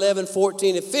John 11,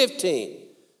 14 and 15,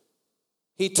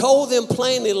 he told them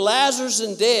plainly, Lazarus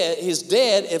is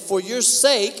dead, and for your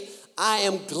sake, I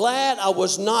am glad I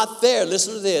was not there.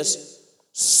 Listen to this.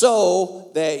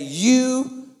 So that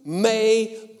you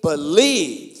may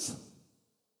believe.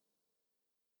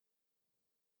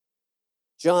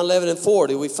 John 11 and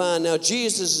 40, we find now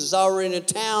Jesus is already in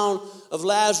the town of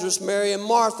Lazarus, Mary and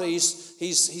Martha.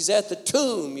 He's at the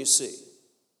tomb, you see.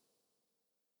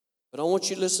 But I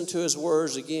want you to listen to his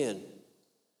words again.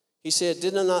 He said,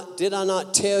 did I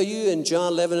not tell you in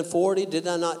John 11 and 40, did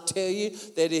I not tell you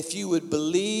that if you would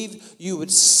believe, you would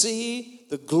see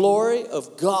the glory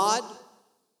of God?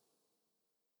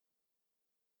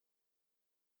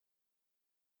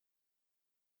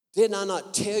 Did I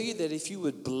not tell you that if you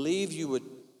would believe, you would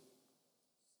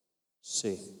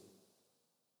see?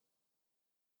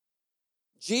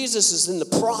 Jesus is in the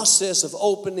process of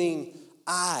opening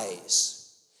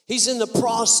eyes. He's in the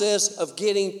process of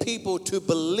getting people to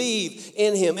believe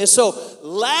in him. And so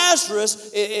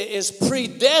Lazarus is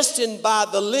predestined by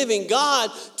the living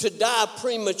God to die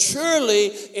prematurely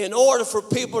in order for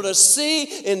people to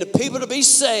see and the people to be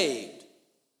saved.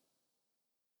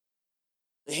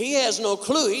 He has no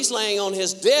clue. He's laying on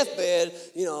his deathbed,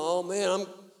 oh man,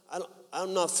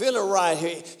 I'm not feeling right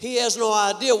here. He has no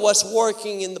idea what's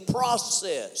working in the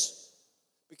process,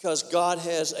 because God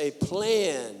has a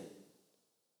plan.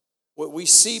 We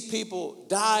see people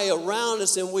die around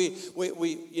us, and we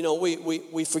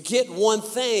forget one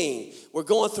thing. We're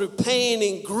going through pain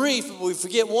and grief, but we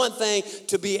forget one thing: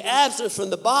 to be absent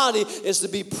from the body is to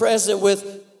be present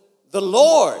with the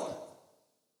Lord.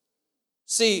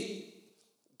 See,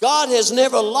 God has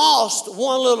never lost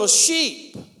one little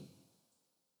sheep.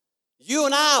 You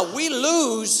and I, we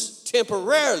lose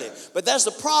temporarily, but that's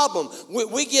the problem.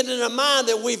 We get in our mind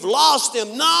that we've lost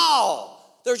them. No,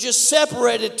 they're just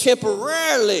separated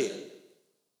temporarily,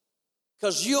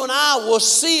 because you and I will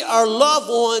see our loved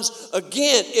ones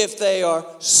again if they are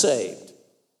saved.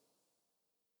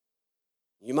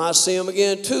 You might see them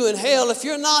again too in hell if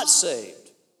you're not saved.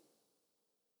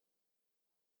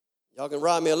 Y'all can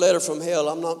write me a letter from hell.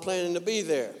 I'm not planning to be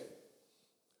there.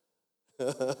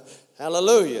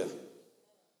 Hallelujah.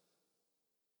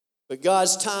 But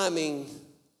God's timing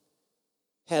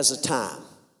has a time.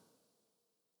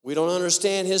 We don't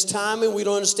understand his timing. We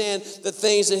don't understand the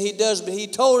things that he does. But he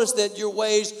told us that your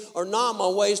ways are not my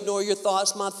ways, nor your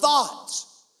thoughts my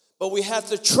thoughts. But we have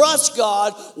to trust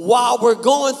God while we're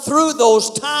going through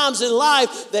those times in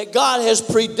life that God has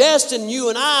predestined you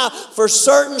and I for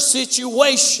certain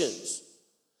situations.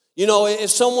 If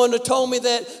someone had told me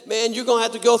that, man, you're going to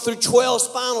have to go through 12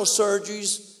 spinal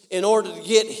surgeries in order to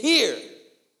get here,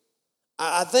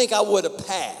 I think I would have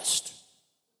passed.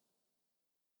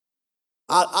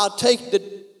 I'll take the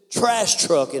trash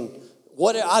truck and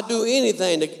whatever. I'll do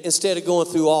anything instead of going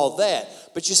through all that.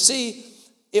 But you see,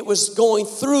 it was going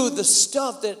through the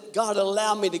stuff that God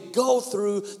allowed me to go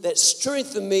through that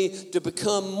strengthened me to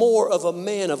become more of a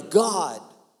man of God.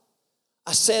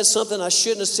 I said something I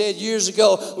shouldn't have said years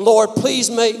ago. Lord,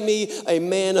 please make me a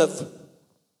man of...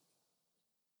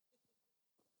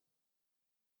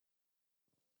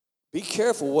 Be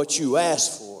careful what you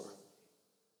ask for,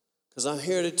 because I'm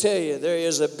here to tell you there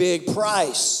is a big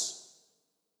price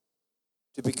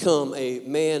to become a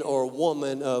man or a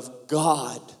woman of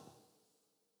God.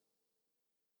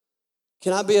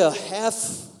 Can I be a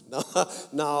half?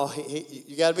 No,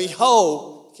 you got to be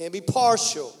whole. Can't be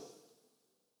partial.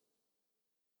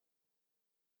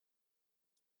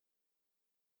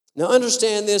 Now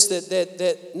understand this,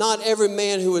 that not every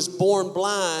man who was born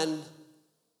blind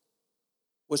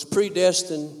was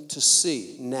predestined to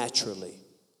see naturally.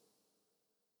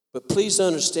 But please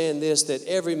understand this, that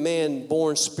every man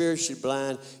born spiritually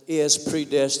blind is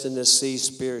predestined to see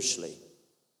spiritually.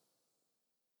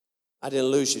 I didn't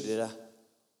lose you, did I?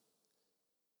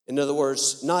 In other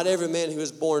words, not every man who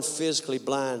was born physically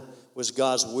blind was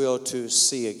God's will to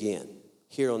see again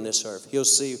here on this earth. He'll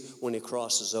see when he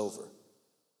crosses over.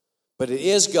 But it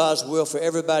is God's will for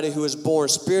everybody who is born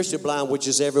spiritually blind, which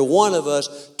is every one of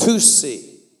us, to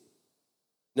see.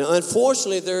 Now,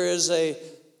 unfortunately, there is a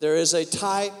there is a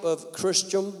type of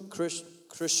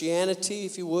Christianity,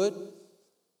 if you would,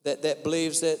 that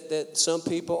believes that some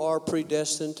people are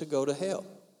predestined to go to hell.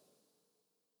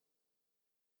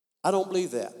 I don't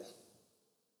believe that.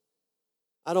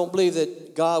 I don't believe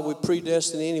that God would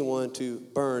predestine anyone to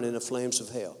burn in the flames of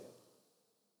hell.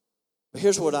 But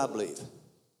here's what I believe.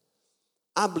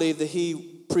 I believe that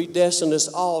He predestined us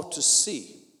all to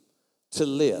see, to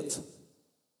live.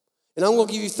 And I'm going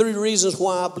to give you 3 reasons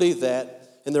why I believe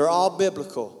that, and they're all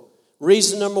biblical.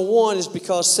 Reason number 1 is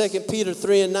because 2 Peter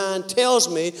 3:9 tells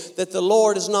me that the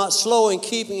Lord is not slow in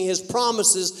keeping His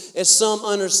promises, as some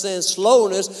understand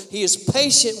slowness. He is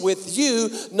patient with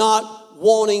you, not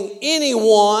wanting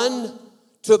anyone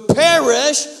to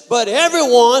perish, but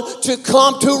everyone to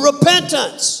come to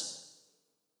repentance.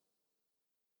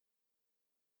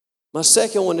 My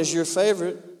second one is your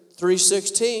favorite,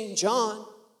 3:16, John.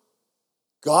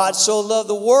 God so loved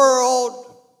the world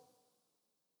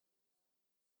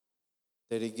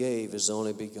that He gave His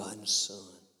only begotten Son.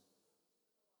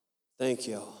 Thank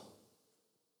y'all.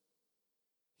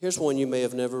 Here's one you may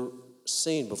have never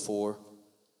seen before.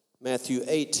 Matthew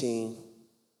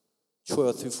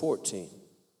 18:12-14.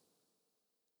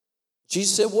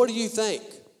 Jesus said, what do you think?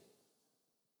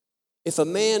 If a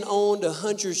man owned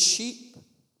 100 sheep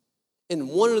and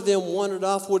one of them wandered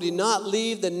off, would he not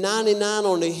leave the 99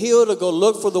 on the hill to go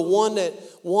look for the one that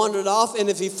wandered off? And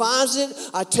if he finds it,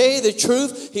 I tell you the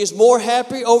truth, he is more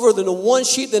happy over the one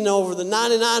sheep than over the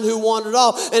 99 who wandered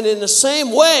off. And in the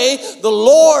same way, the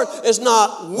Lord is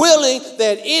not willing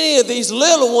that any of these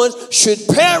little ones should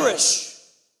perish.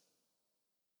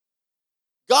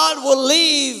 God will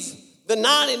leave the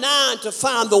 99 to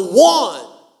find the one.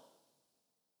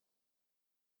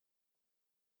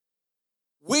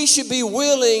 We should be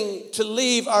willing to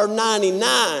leave our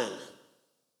 99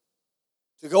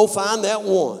 to go find that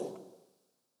one.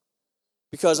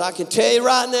 Because I can tell you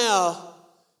right now,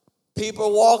 people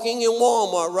are walking in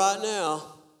Walmart right now,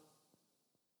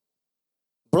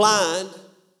 blind,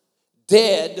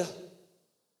 dead,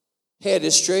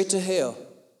 headed straight to hell.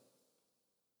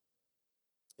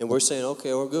 And we're saying,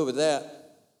 okay, we're good with that.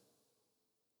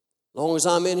 As long as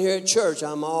I'm in here at church,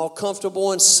 I'm all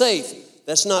comfortable and safe.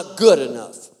 That's not good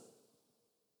enough.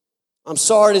 I'm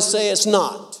sorry to say it's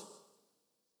not.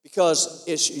 Because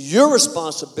it's your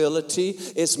responsibility,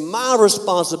 it's my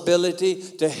responsibility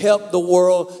to help the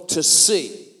world to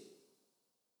see.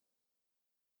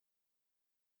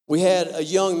 We had a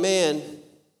young man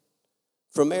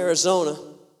from Arizona.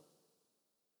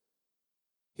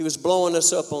 He was blowing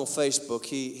us up on Facebook.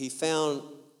 He found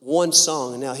one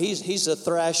song. Now, he's a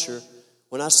thrasher.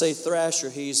 When I say thrasher,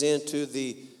 he's into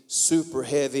the super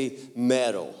heavy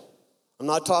metal. I'm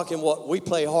not talking what we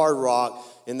play hard rock,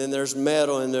 and then there's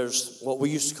metal, and there's what we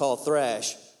used to call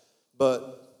thrash.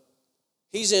 But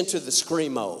he's into the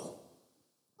screamo.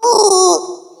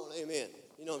 Amen.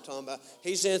 You know what I'm talking about.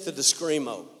 He's into the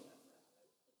screamo.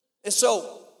 And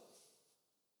so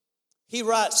he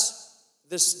writes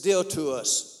this deal to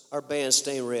us, our band,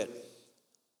 Stained Red.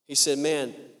 He said,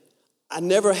 man, I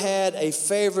never had a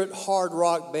favorite hard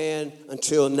rock band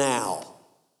until now.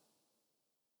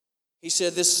 He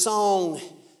said, this song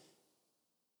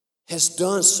has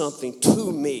done something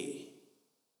to me.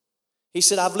 He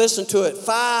said, I've listened to it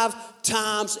 5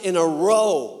 times in a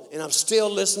row, and I'm still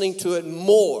listening to it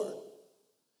more.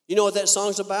 You know what that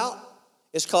song's about?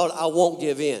 It's called I Won't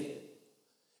Give In.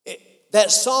 That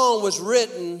song was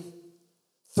written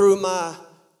through my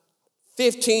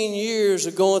 15 years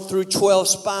of going through 12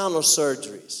 spinal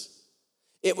surgeries.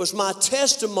 It was my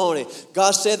testimony.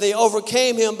 God said they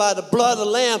overcame him by the blood of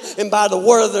the Lamb and by the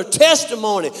word of their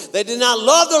testimony. They did not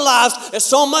love their lives as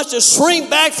so much as shrink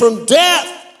back from death.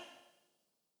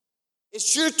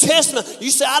 It's your testimony. You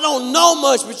say, I don't know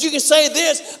much, but you can say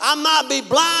this, I might be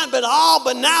blind, but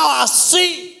now I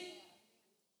see.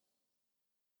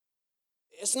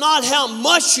 It's not how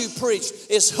much you preach.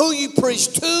 It's who you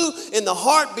preach to and the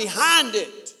heart behind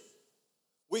it.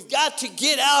 We've got to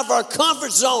get out of our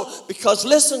comfort zone because,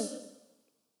 listen,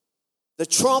 the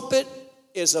trumpet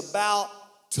is about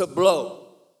to blow.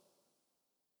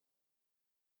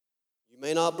 You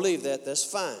may not believe that. That's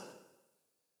fine.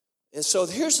 And so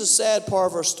here's the sad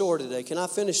part of our story today. Can I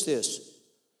finish this?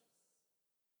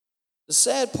 The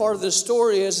sad part of this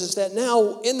story is that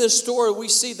now in this story we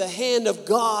see the hand of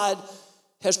God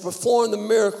has performed the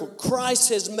miracle. Christ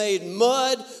has made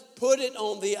mud, put it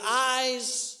on the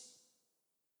eyes,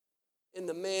 and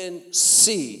the man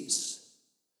sees.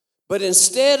 But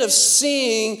instead of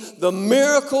seeing the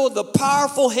miracle, the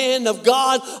powerful hand of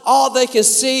God, all they can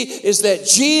see is that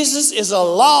Jesus is a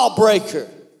lawbreaker.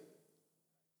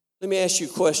 Let me ask you a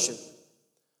question.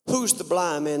 Who's the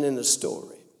blind man in the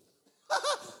story?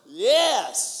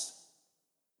 Yes.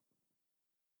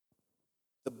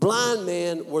 The blind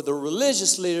men were the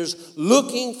religious leaders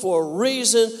looking for a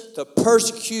reason to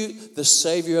persecute the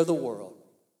Savior of the world.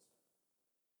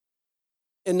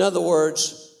 In other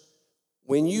words,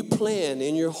 when you plan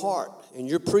in your heart and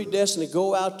you're predestined to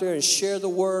go out there and share the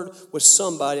word with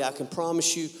somebody, I can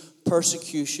promise you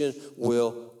persecution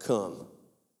will come.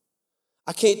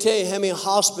 I can't tell you how many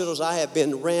hospitals I have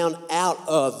been ran out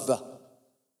of.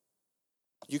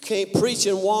 You can't preach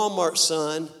in Walmart,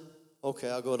 son. Okay,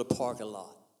 I'll go to the parking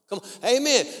lot. Come on.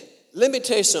 Amen. Let me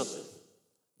tell you something.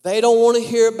 They don't want to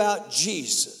hear about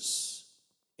Jesus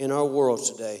in our world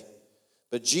today.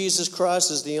 But Jesus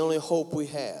Christ is the only hope we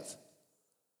have.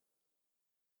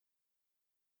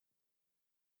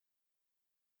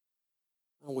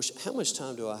 How much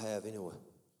time do I have anyway?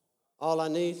 All I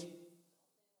need?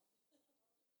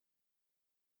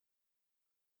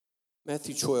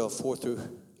 Matthew 12,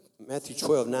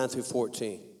 9 through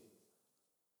 14.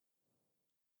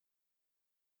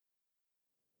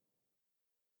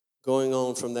 Going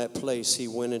on from that place, he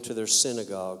went into their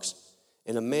synagogues.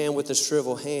 And a man with a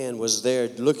shriveled hand was there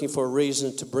looking for a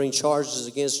reason to bring charges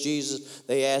against Jesus.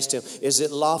 They asked him, is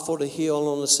it lawful to heal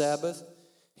on the Sabbath?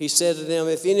 He said to them,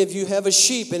 if any of you have a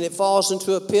sheep and it falls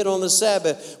into a pit on the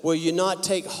Sabbath, will you not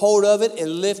take hold of it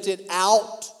and lift it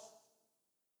out?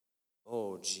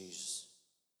 Oh, Jesus.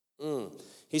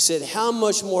 He said, how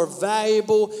much more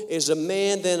valuable is a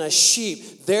man than a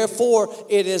sheep? Therefore,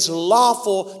 it is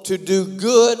lawful to do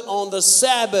good on the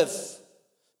Sabbath.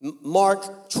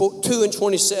 Mark 2 and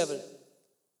 27.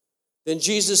 Then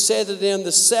Jesus said to them,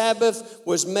 the Sabbath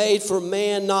was made for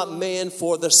man, not man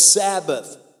for the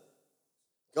Sabbath.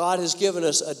 God has given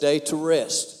us a day to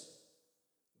rest,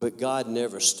 but God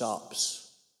never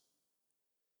stops.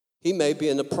 He may be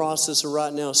in the process of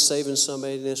right now saving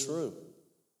somebody in this room.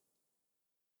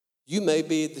 You may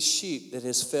be the sheep that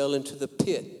has fell into the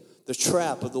pit, the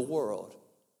trap of the world.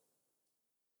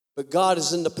 But God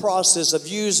is in the process of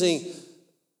using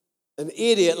an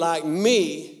idiot like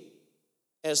me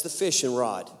as the fishing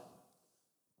rod.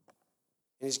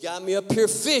 And he's got me up here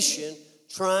fishing,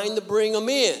 trying to bring them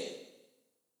in.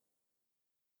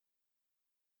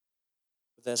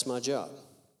 But that's my job.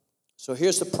 So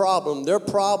here's the problem. Their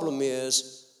problem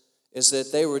is that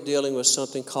they were dealing with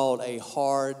something called a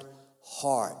hard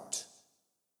heart.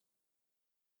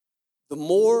 The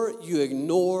more you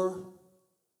ignore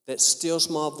that still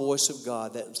small voice of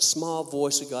God, that small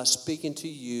voice of God speaking to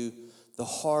you, the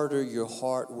harder your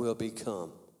heart will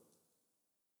become.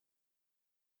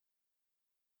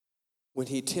 When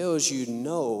he tells you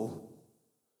no,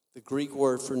 the Greek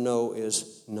word for no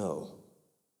is no.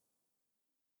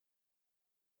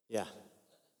 Yeah.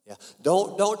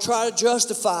 Don't try to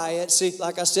justify it. See,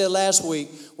 like I said last week,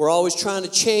 we're always trying to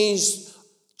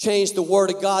change the Word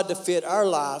of God to fit our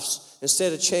lives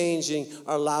instead of changing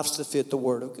our lives to fit the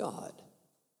Word of God.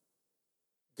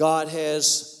 God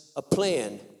has a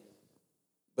plan,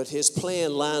 but his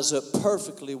plan lines up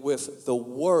perfectly with the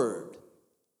Word.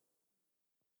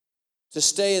 To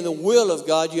stay in the will of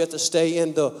God, you have to stay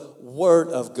in the Word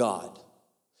of God.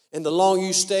 And the longer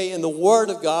you stay in the Word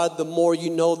of God, the more you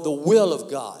know the will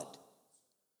of God.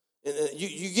 And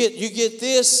you get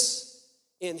this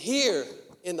in here,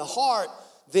 in the heart,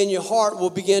 then your heart will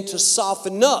begin to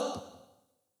soften up.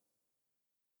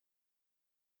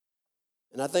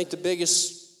 And I think the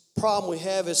biggest problem we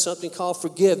have is something called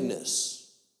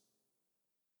forgiveness.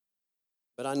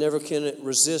 But I never can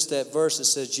resist that verse that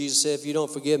says, Jesus said, if you don't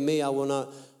forgive me, I will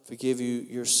not forgive you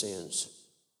your sins.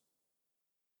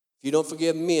 If you don't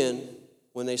forgive men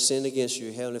when they sin against you,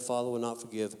 your Heavenly Father will not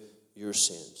forgive your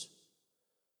sins.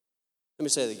 Let me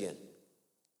say it again.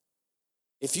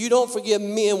 If you don't forgive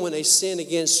men when they sin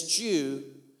against you,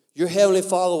 your Heavenly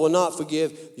Father will not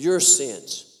forgive your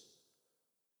sins.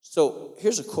 So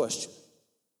here's a question.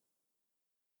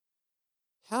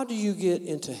 How do you get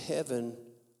into heaven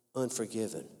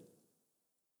unforgiven?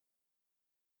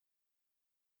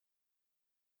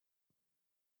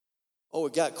 Oh,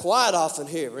 it got quiet off in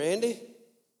here, Randy.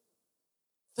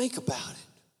 Think about it.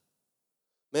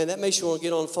 Man, that makes you want to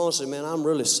get on the phone and say, man, I'm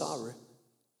really sorry.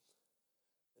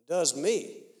 It does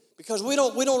me. Because we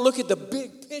don't look at the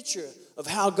big picture of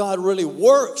how God really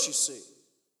works, you see.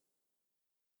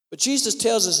 But Jesus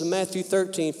tells us in Matthew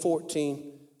 13, 14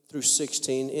 through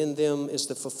 16, in them is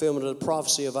the fulfillment of the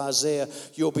prophecy of Isaiah.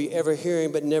 You'll be ever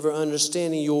hearing but never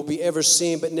understanding. You will be ever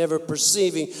seeing but never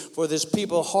perceiving. For this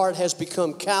people's heart has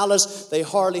become callous. They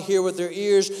hardly hear with their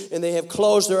ears, and they have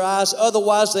closed their eyes.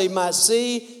 Otherwise they might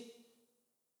see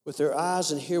with their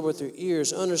eyes and hear with their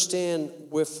ears, understand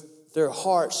with their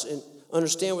hearts, and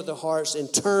understand with their hearts,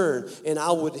 and turn, and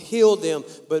I would heal them.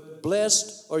 But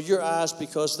blessed are your eyes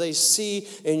because they see,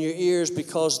 and your ears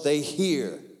because they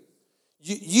hear.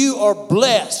 You are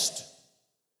blessed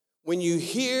when you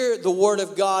hear the word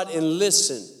of God and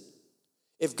listen.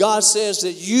 If God says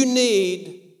that you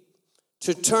need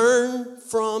to turn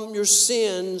from your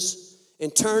sins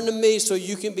and turn to me so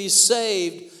you can be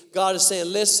saved, God is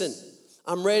saying, listen,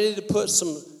 I'm ready to put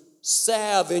some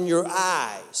salve in your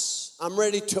eyes. I'm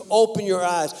ready to open your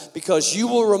eyes because you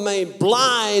will remain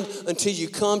blind until you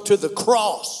come to the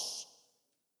cross.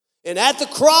 And at the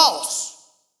cross,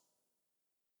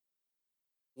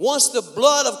 once the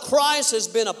blood of Christ has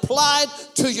been applied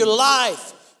to your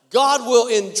life, God will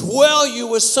indwell you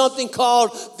with something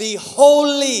called the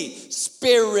Holy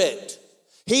Spirit.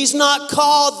 He's not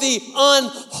called the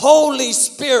unholy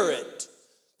Spirit.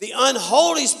 The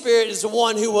unholy Spirit is the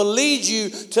one who will lead you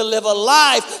to live a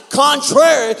life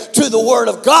contrary to the Word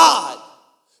of God.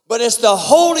 But it's the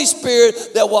Holy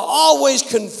Spirit that will always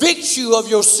convict you of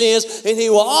your sins, and He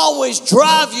will always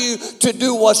drive you to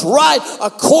do what's right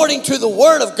according to the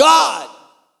Word of God.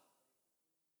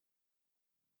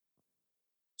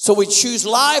 So we choose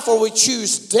life or we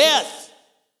choose death.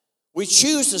 We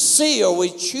choose to see or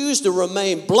we choose to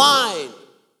remain blind.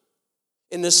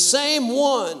 And the same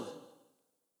one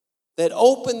that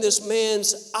opened this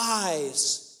man's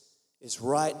eyes is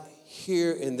right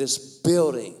here in this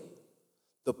building.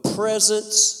 The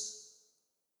presence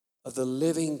of the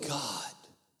living God.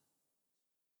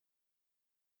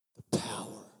 The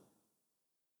power.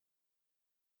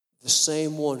 The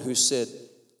same one who said,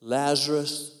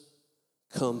 Lazarus,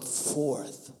 come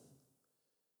forth.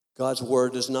 God's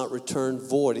word does not return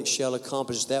void. It shall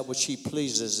accomplish that which He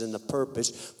pleases in the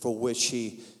purpose for which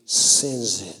He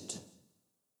sends it.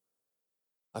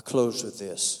 I close with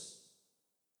this.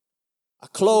 I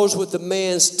close with the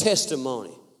man's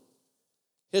testimony.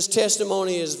 His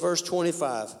testimony is verse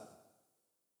 25.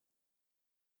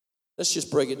 Let's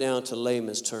just break it down to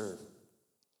layman's term.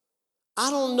 I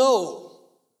don't know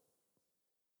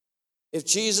if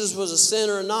Jesus was a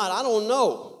sinner or not. I don't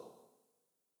know.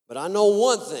 But I know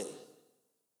one thing.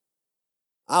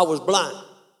 I was blind,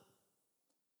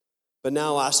 but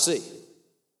now I see.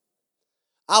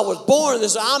 I was born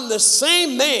this. I'm the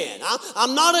same man.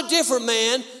 I'm not a different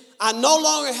man. I no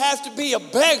longer have to be a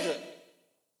beggar.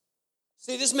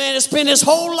 See, this man has spent his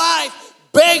whole life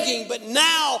begging, but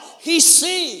now he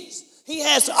sees. He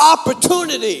has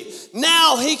opportunity.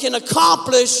 Now he can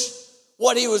accomplish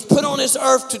what he was put on this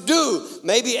earth to do.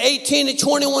 Maybe 18 to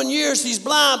 21 years he's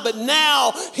blind, but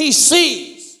now he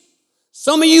sees.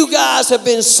 Some of you guys have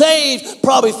been saved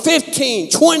probably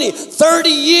 15, 20, 30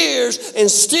 years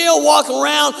and still walking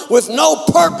around with no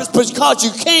purpose because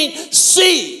you can't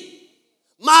see.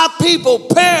 My people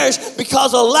perish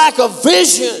because of lack of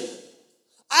vision.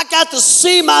 I got to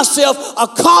see myself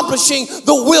accomplishing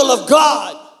the will of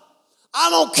God. I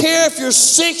don't care if you're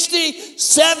 60,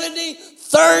 70,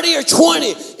 30, or 20.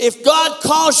 If God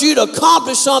calls you to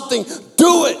accomplish something,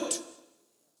 do it.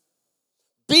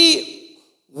 Be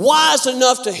wise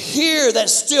enough to hear that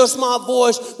still small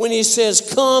voice when He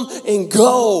says, come and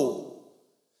go.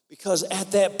 Because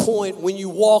at that point, when you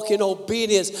walk in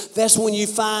obedience, that's when you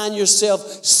find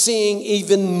yourself seeing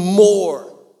even more.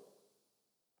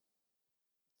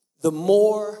 The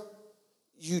more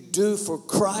you do for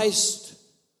Christ,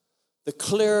 the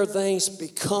clearer things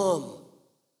become.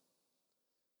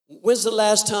 When's the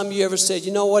last time you ever said,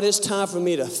 you know what, it's time for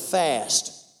me to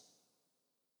fast?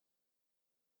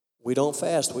 We don't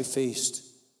fast, we feast.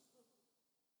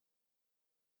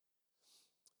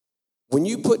 When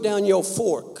you put down your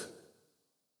fork,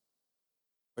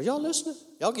 are y'all listening?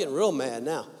 Y'all getting real mad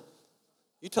now.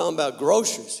 You talking about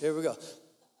groceries. Here we go.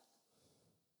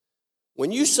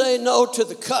 When you say no to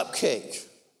the cupcake,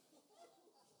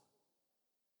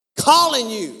 calling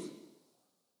you,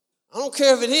 I don't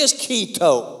care if it is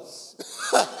keto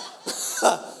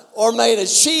or made of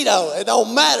Cheeto, it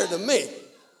don't matter to me.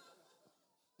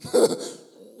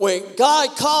 When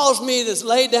God calls me to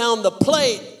lay down the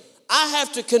plate, I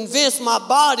have to convince my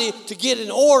body to get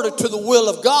in order to the will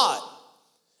of God.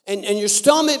 And your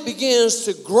stomach begins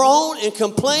to groan and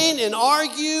complain and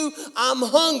argue, I'm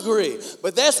hungry.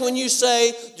 But that's when you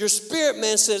say, your spirit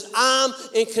man says, I'm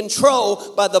in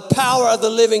control by the power of the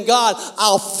living God.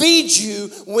 I'll feed you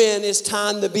when it's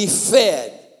time to be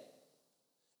fed.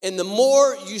 And the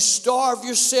more you starve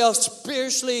yourself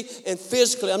spiritually and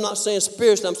physically, I'm not saying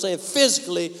spiritually, I'm saying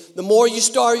physically, the more you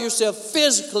starve yourself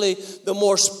physically, the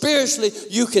more spiritually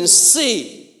you can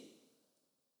see.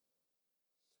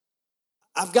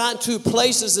 I've gotten to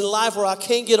places in life where I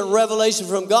can't get a revelation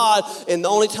from God, and the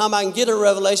only time I can get a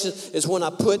revelation is when I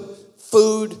put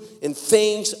food, and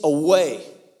things away.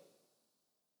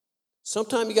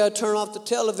 Sometimes you got to turn off the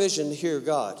television to hear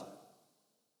God.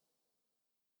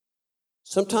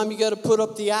 Sometimes you got to put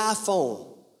up the iPhone.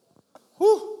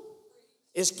 Whew.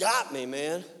 It's got me,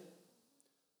 man.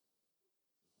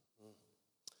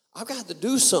 I've got to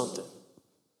do something.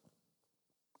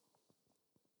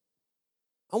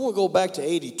 I want to go back to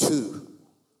 82.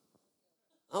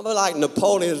 I'm like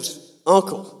Napoleon's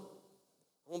uncle.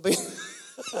 I want to be.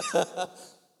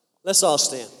 Let's all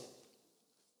stand.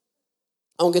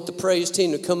 I want to get the praise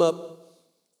team to come up.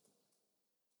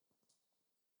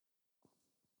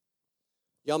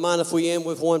 Y'all mind if we end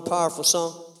with one powerful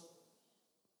song?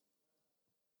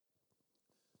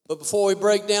 But before we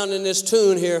break down in this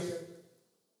tune here,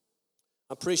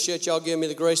 I appreciate y'all giving me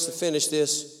the grace to finish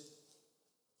this.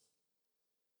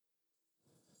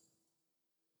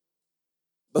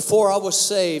 Before I was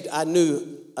saved, I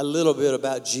knew a little bit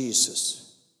about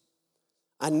Jesus.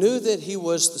 I knew that he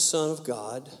was the Son of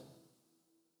God.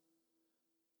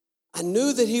 I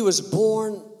knew that he was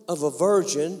born of a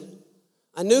virgin.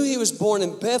 I knew he was born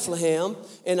in Bethlehem,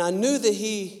 and I knew that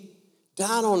he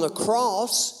died on the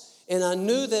cross, and I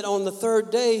knew that on the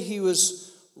third day he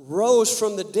rose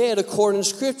from the dead according to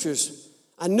Scriptures.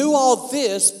 I knew all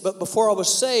this, but before I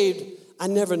was saved, I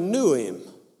never knew him.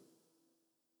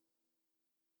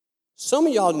 Some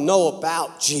of y'all know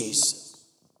about Jesus.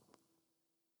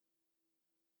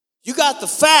 You got the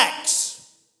facts,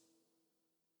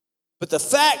 but the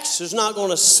facts is not going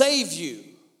to save you.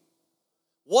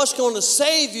 What's going to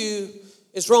save you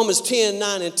is Romans 10,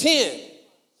 9, and 10.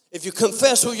 If you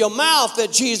confess with your mouth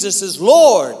that Jesus is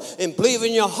Lord and believe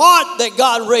in your heart that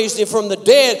God raised him from the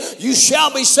dead, you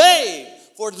shall be saved.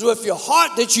 For it is with your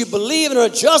heart that you believe and are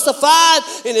justified,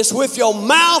 and it's with your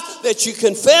mouth that you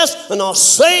confess and are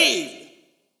saved.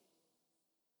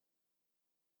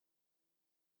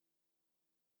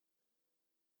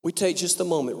 We take just a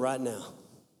moment right now.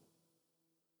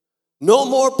 No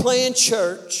more playing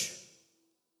church.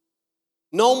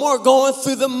 No more going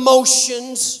through the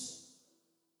motions.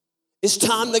 It's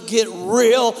time to get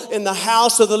real in the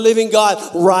house of the living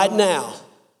God right now.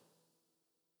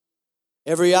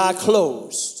 Every eye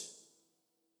closed.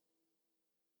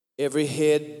 Every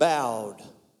head bowed.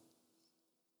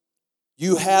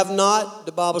 You have not,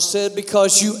 the Bible said,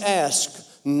 because you ask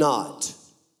not.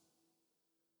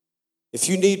 If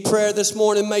you need prayer this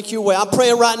morning, make your way. I'm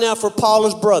praying right now for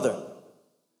Paula's brother.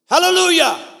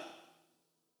 Hallelujah.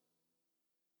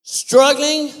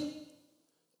 Struggling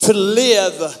to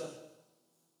live.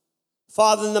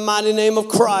 Father, in the mighty name of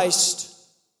Christ,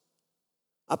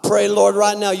 I pray, Lord,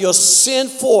 right now, you'll send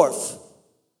forth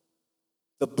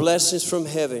the blessings from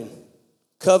heaven.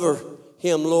 Cover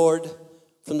him, Lord,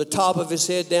 from the top of his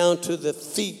head down to the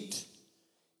feet.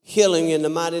 Healing in the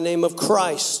mighty name of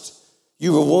Christ.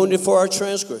 You were wounded for our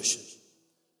transgressions.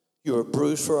 You were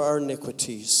bruised for our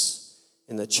iniquities.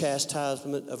 And the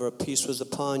chastisement of our peace was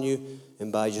upon you,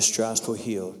 and by your stripes we're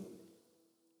healed.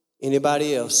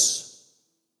 Anybody else?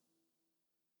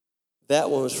 That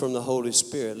one was from the Holy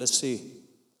Spirit. Let's see.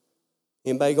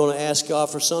 Anybody going to ask God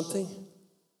for something?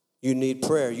 You need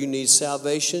prayer. You need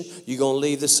salvation. You're going to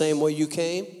leave the same way you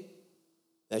came?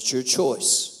 That's your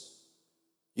choice.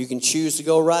 You can choose to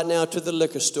go right now to the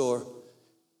liquor store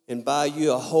and buy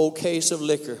you a whole case of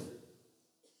liquor.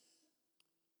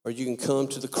 Or you can come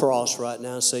to the cross right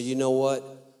now and say, you know what?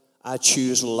 I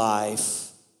choose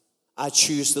life. I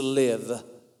choose to live.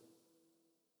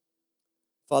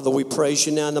 Father, we praise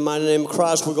you now in the mighty name of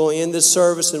Christ. We're going to end this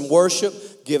service in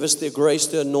worship. Give us the grace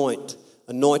to anoint.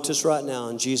 Anoint us right now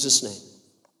in Jesus' name.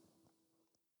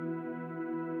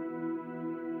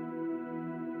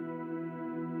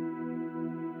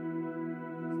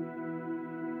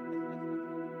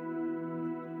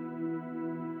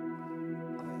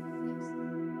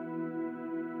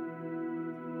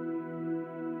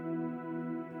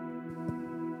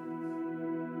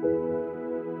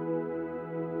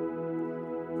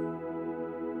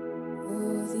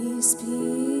 These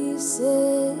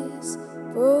pieces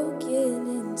broken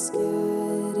and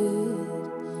scattered,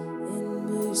 in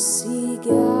mercy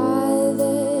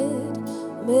gathered,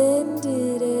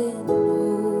 mended and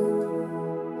whole,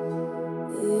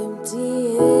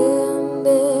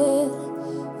 empty-handed,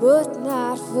 but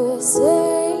not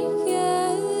forsaken.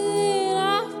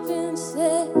 I've been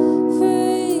set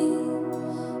free.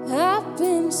 I've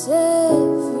been set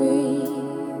free.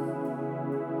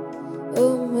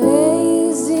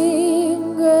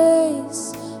 Amazing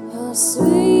grace, how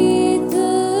sweet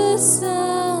the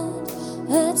sound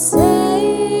that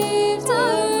saved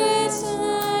a wretch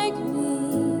like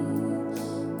me.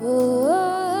 Oh,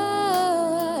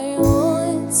 I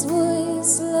once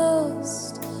was lost,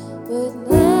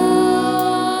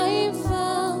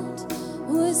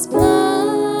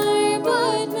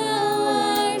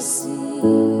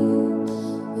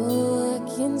 Oh, I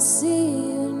can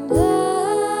see you now.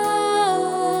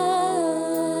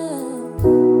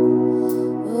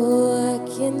 Oh, I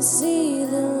can see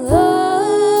the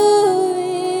love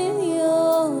in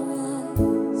your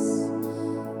eyes.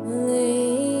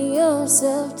 Lay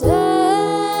yourself down,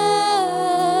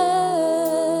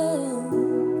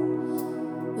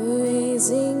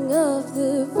 raising up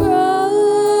the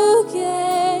broken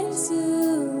to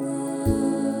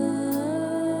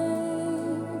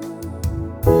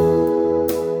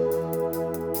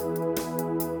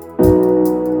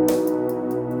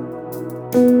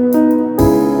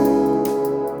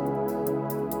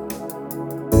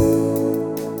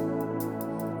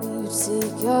You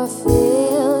take our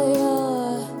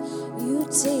failure, you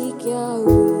take our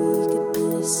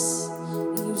weakness,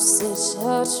 you set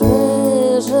our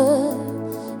treasure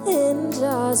in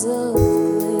jars of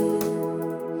clay.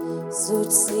 So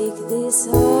take this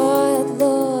heart,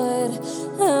 Lord,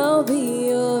 I'll be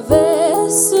your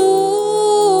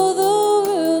vessel, the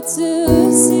world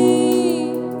to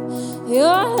see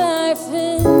your life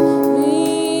in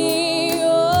me.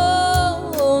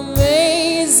 Oh,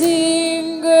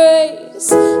 amazing grace,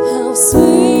 how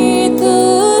sweet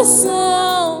the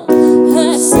sound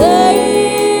that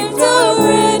saved a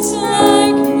wretch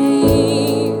like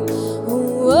me.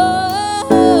 Oh,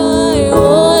 I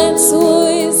once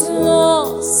was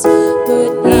lost,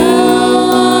 but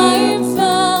now I'm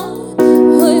found.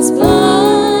 Was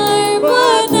blind,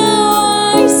 but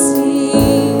now I see.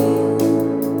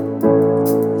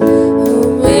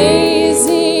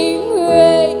 Amazing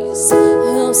grace,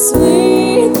 how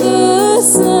sweet the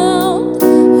sound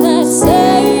that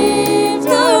saved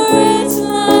a wretch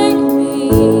like me.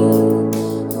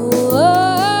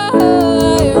 Oh, I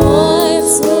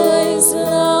once was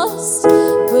lost,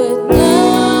 but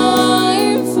now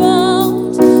I'm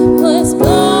found. Was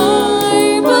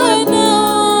blind, but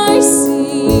now I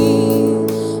see.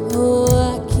 Oh,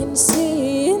 I can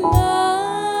see now.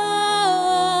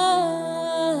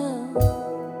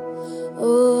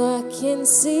 Oh, I can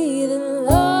see the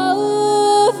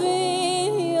love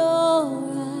in your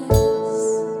eyes,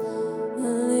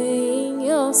 laying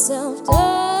yourself down,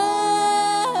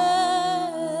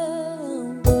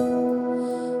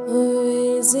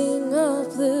 raising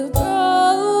up the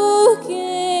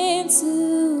broken to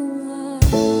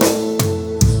life.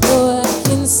 Oh, I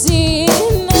can see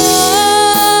it now.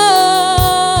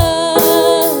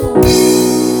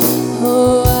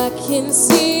 Oh, I can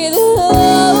see the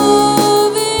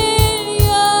love in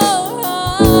your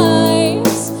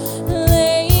eyes,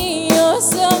 laying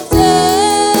yourself down,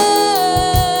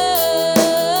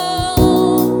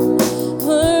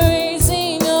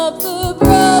 raising up the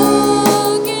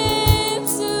broken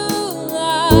to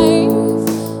life.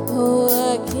 Oh,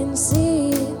 I can see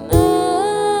it now.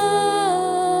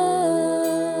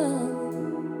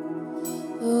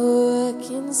 Oh, I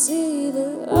can see the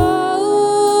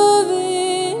love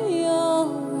in your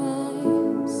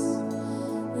eyes,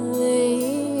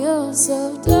 laying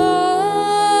yourself down,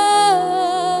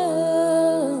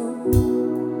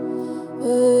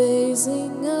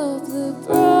 raising up the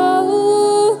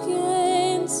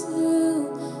broken to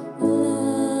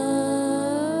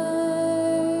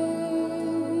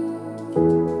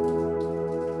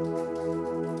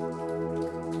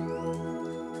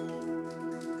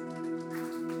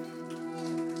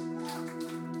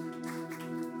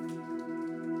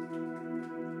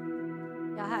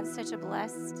Y'all have such a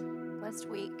blessed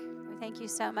week. We thank you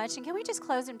so much. And can we just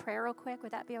close in prayer real quick?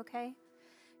 Would that be okay?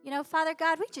 You know, Father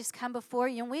God, we just come before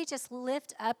you and we just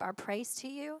lift up our praise to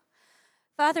you.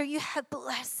 Father, you have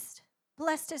blessed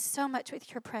us so much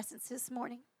with your presence this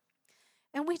morning.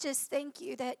 And we just thank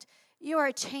you that you are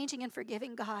a changing and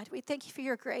forgiving God. We thank you for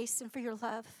your grace and for your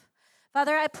love.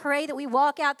 Father, I pray that we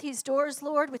walk out these doors,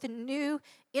 Lord, with a new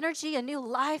energy, a new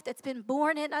life that's been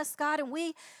born in us, God, and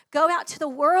we go out to the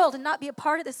world and not be a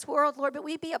part of this world, Lord, but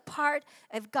we be a part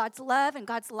of God's love and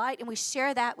God's light, and we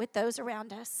share that with those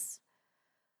around us.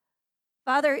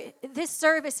 Father, this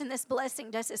service and this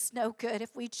blessing does us no good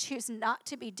if we choose not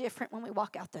to be different when we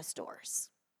walk out those doors.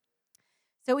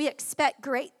 So we expect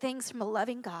great things from a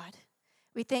loving God.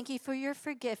 We thank you for your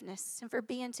forgiveness and for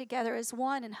being together as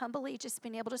one and humbly just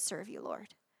being able to serve you,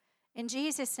 Lord. In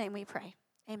Jesus' name we pray.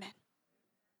 Amen.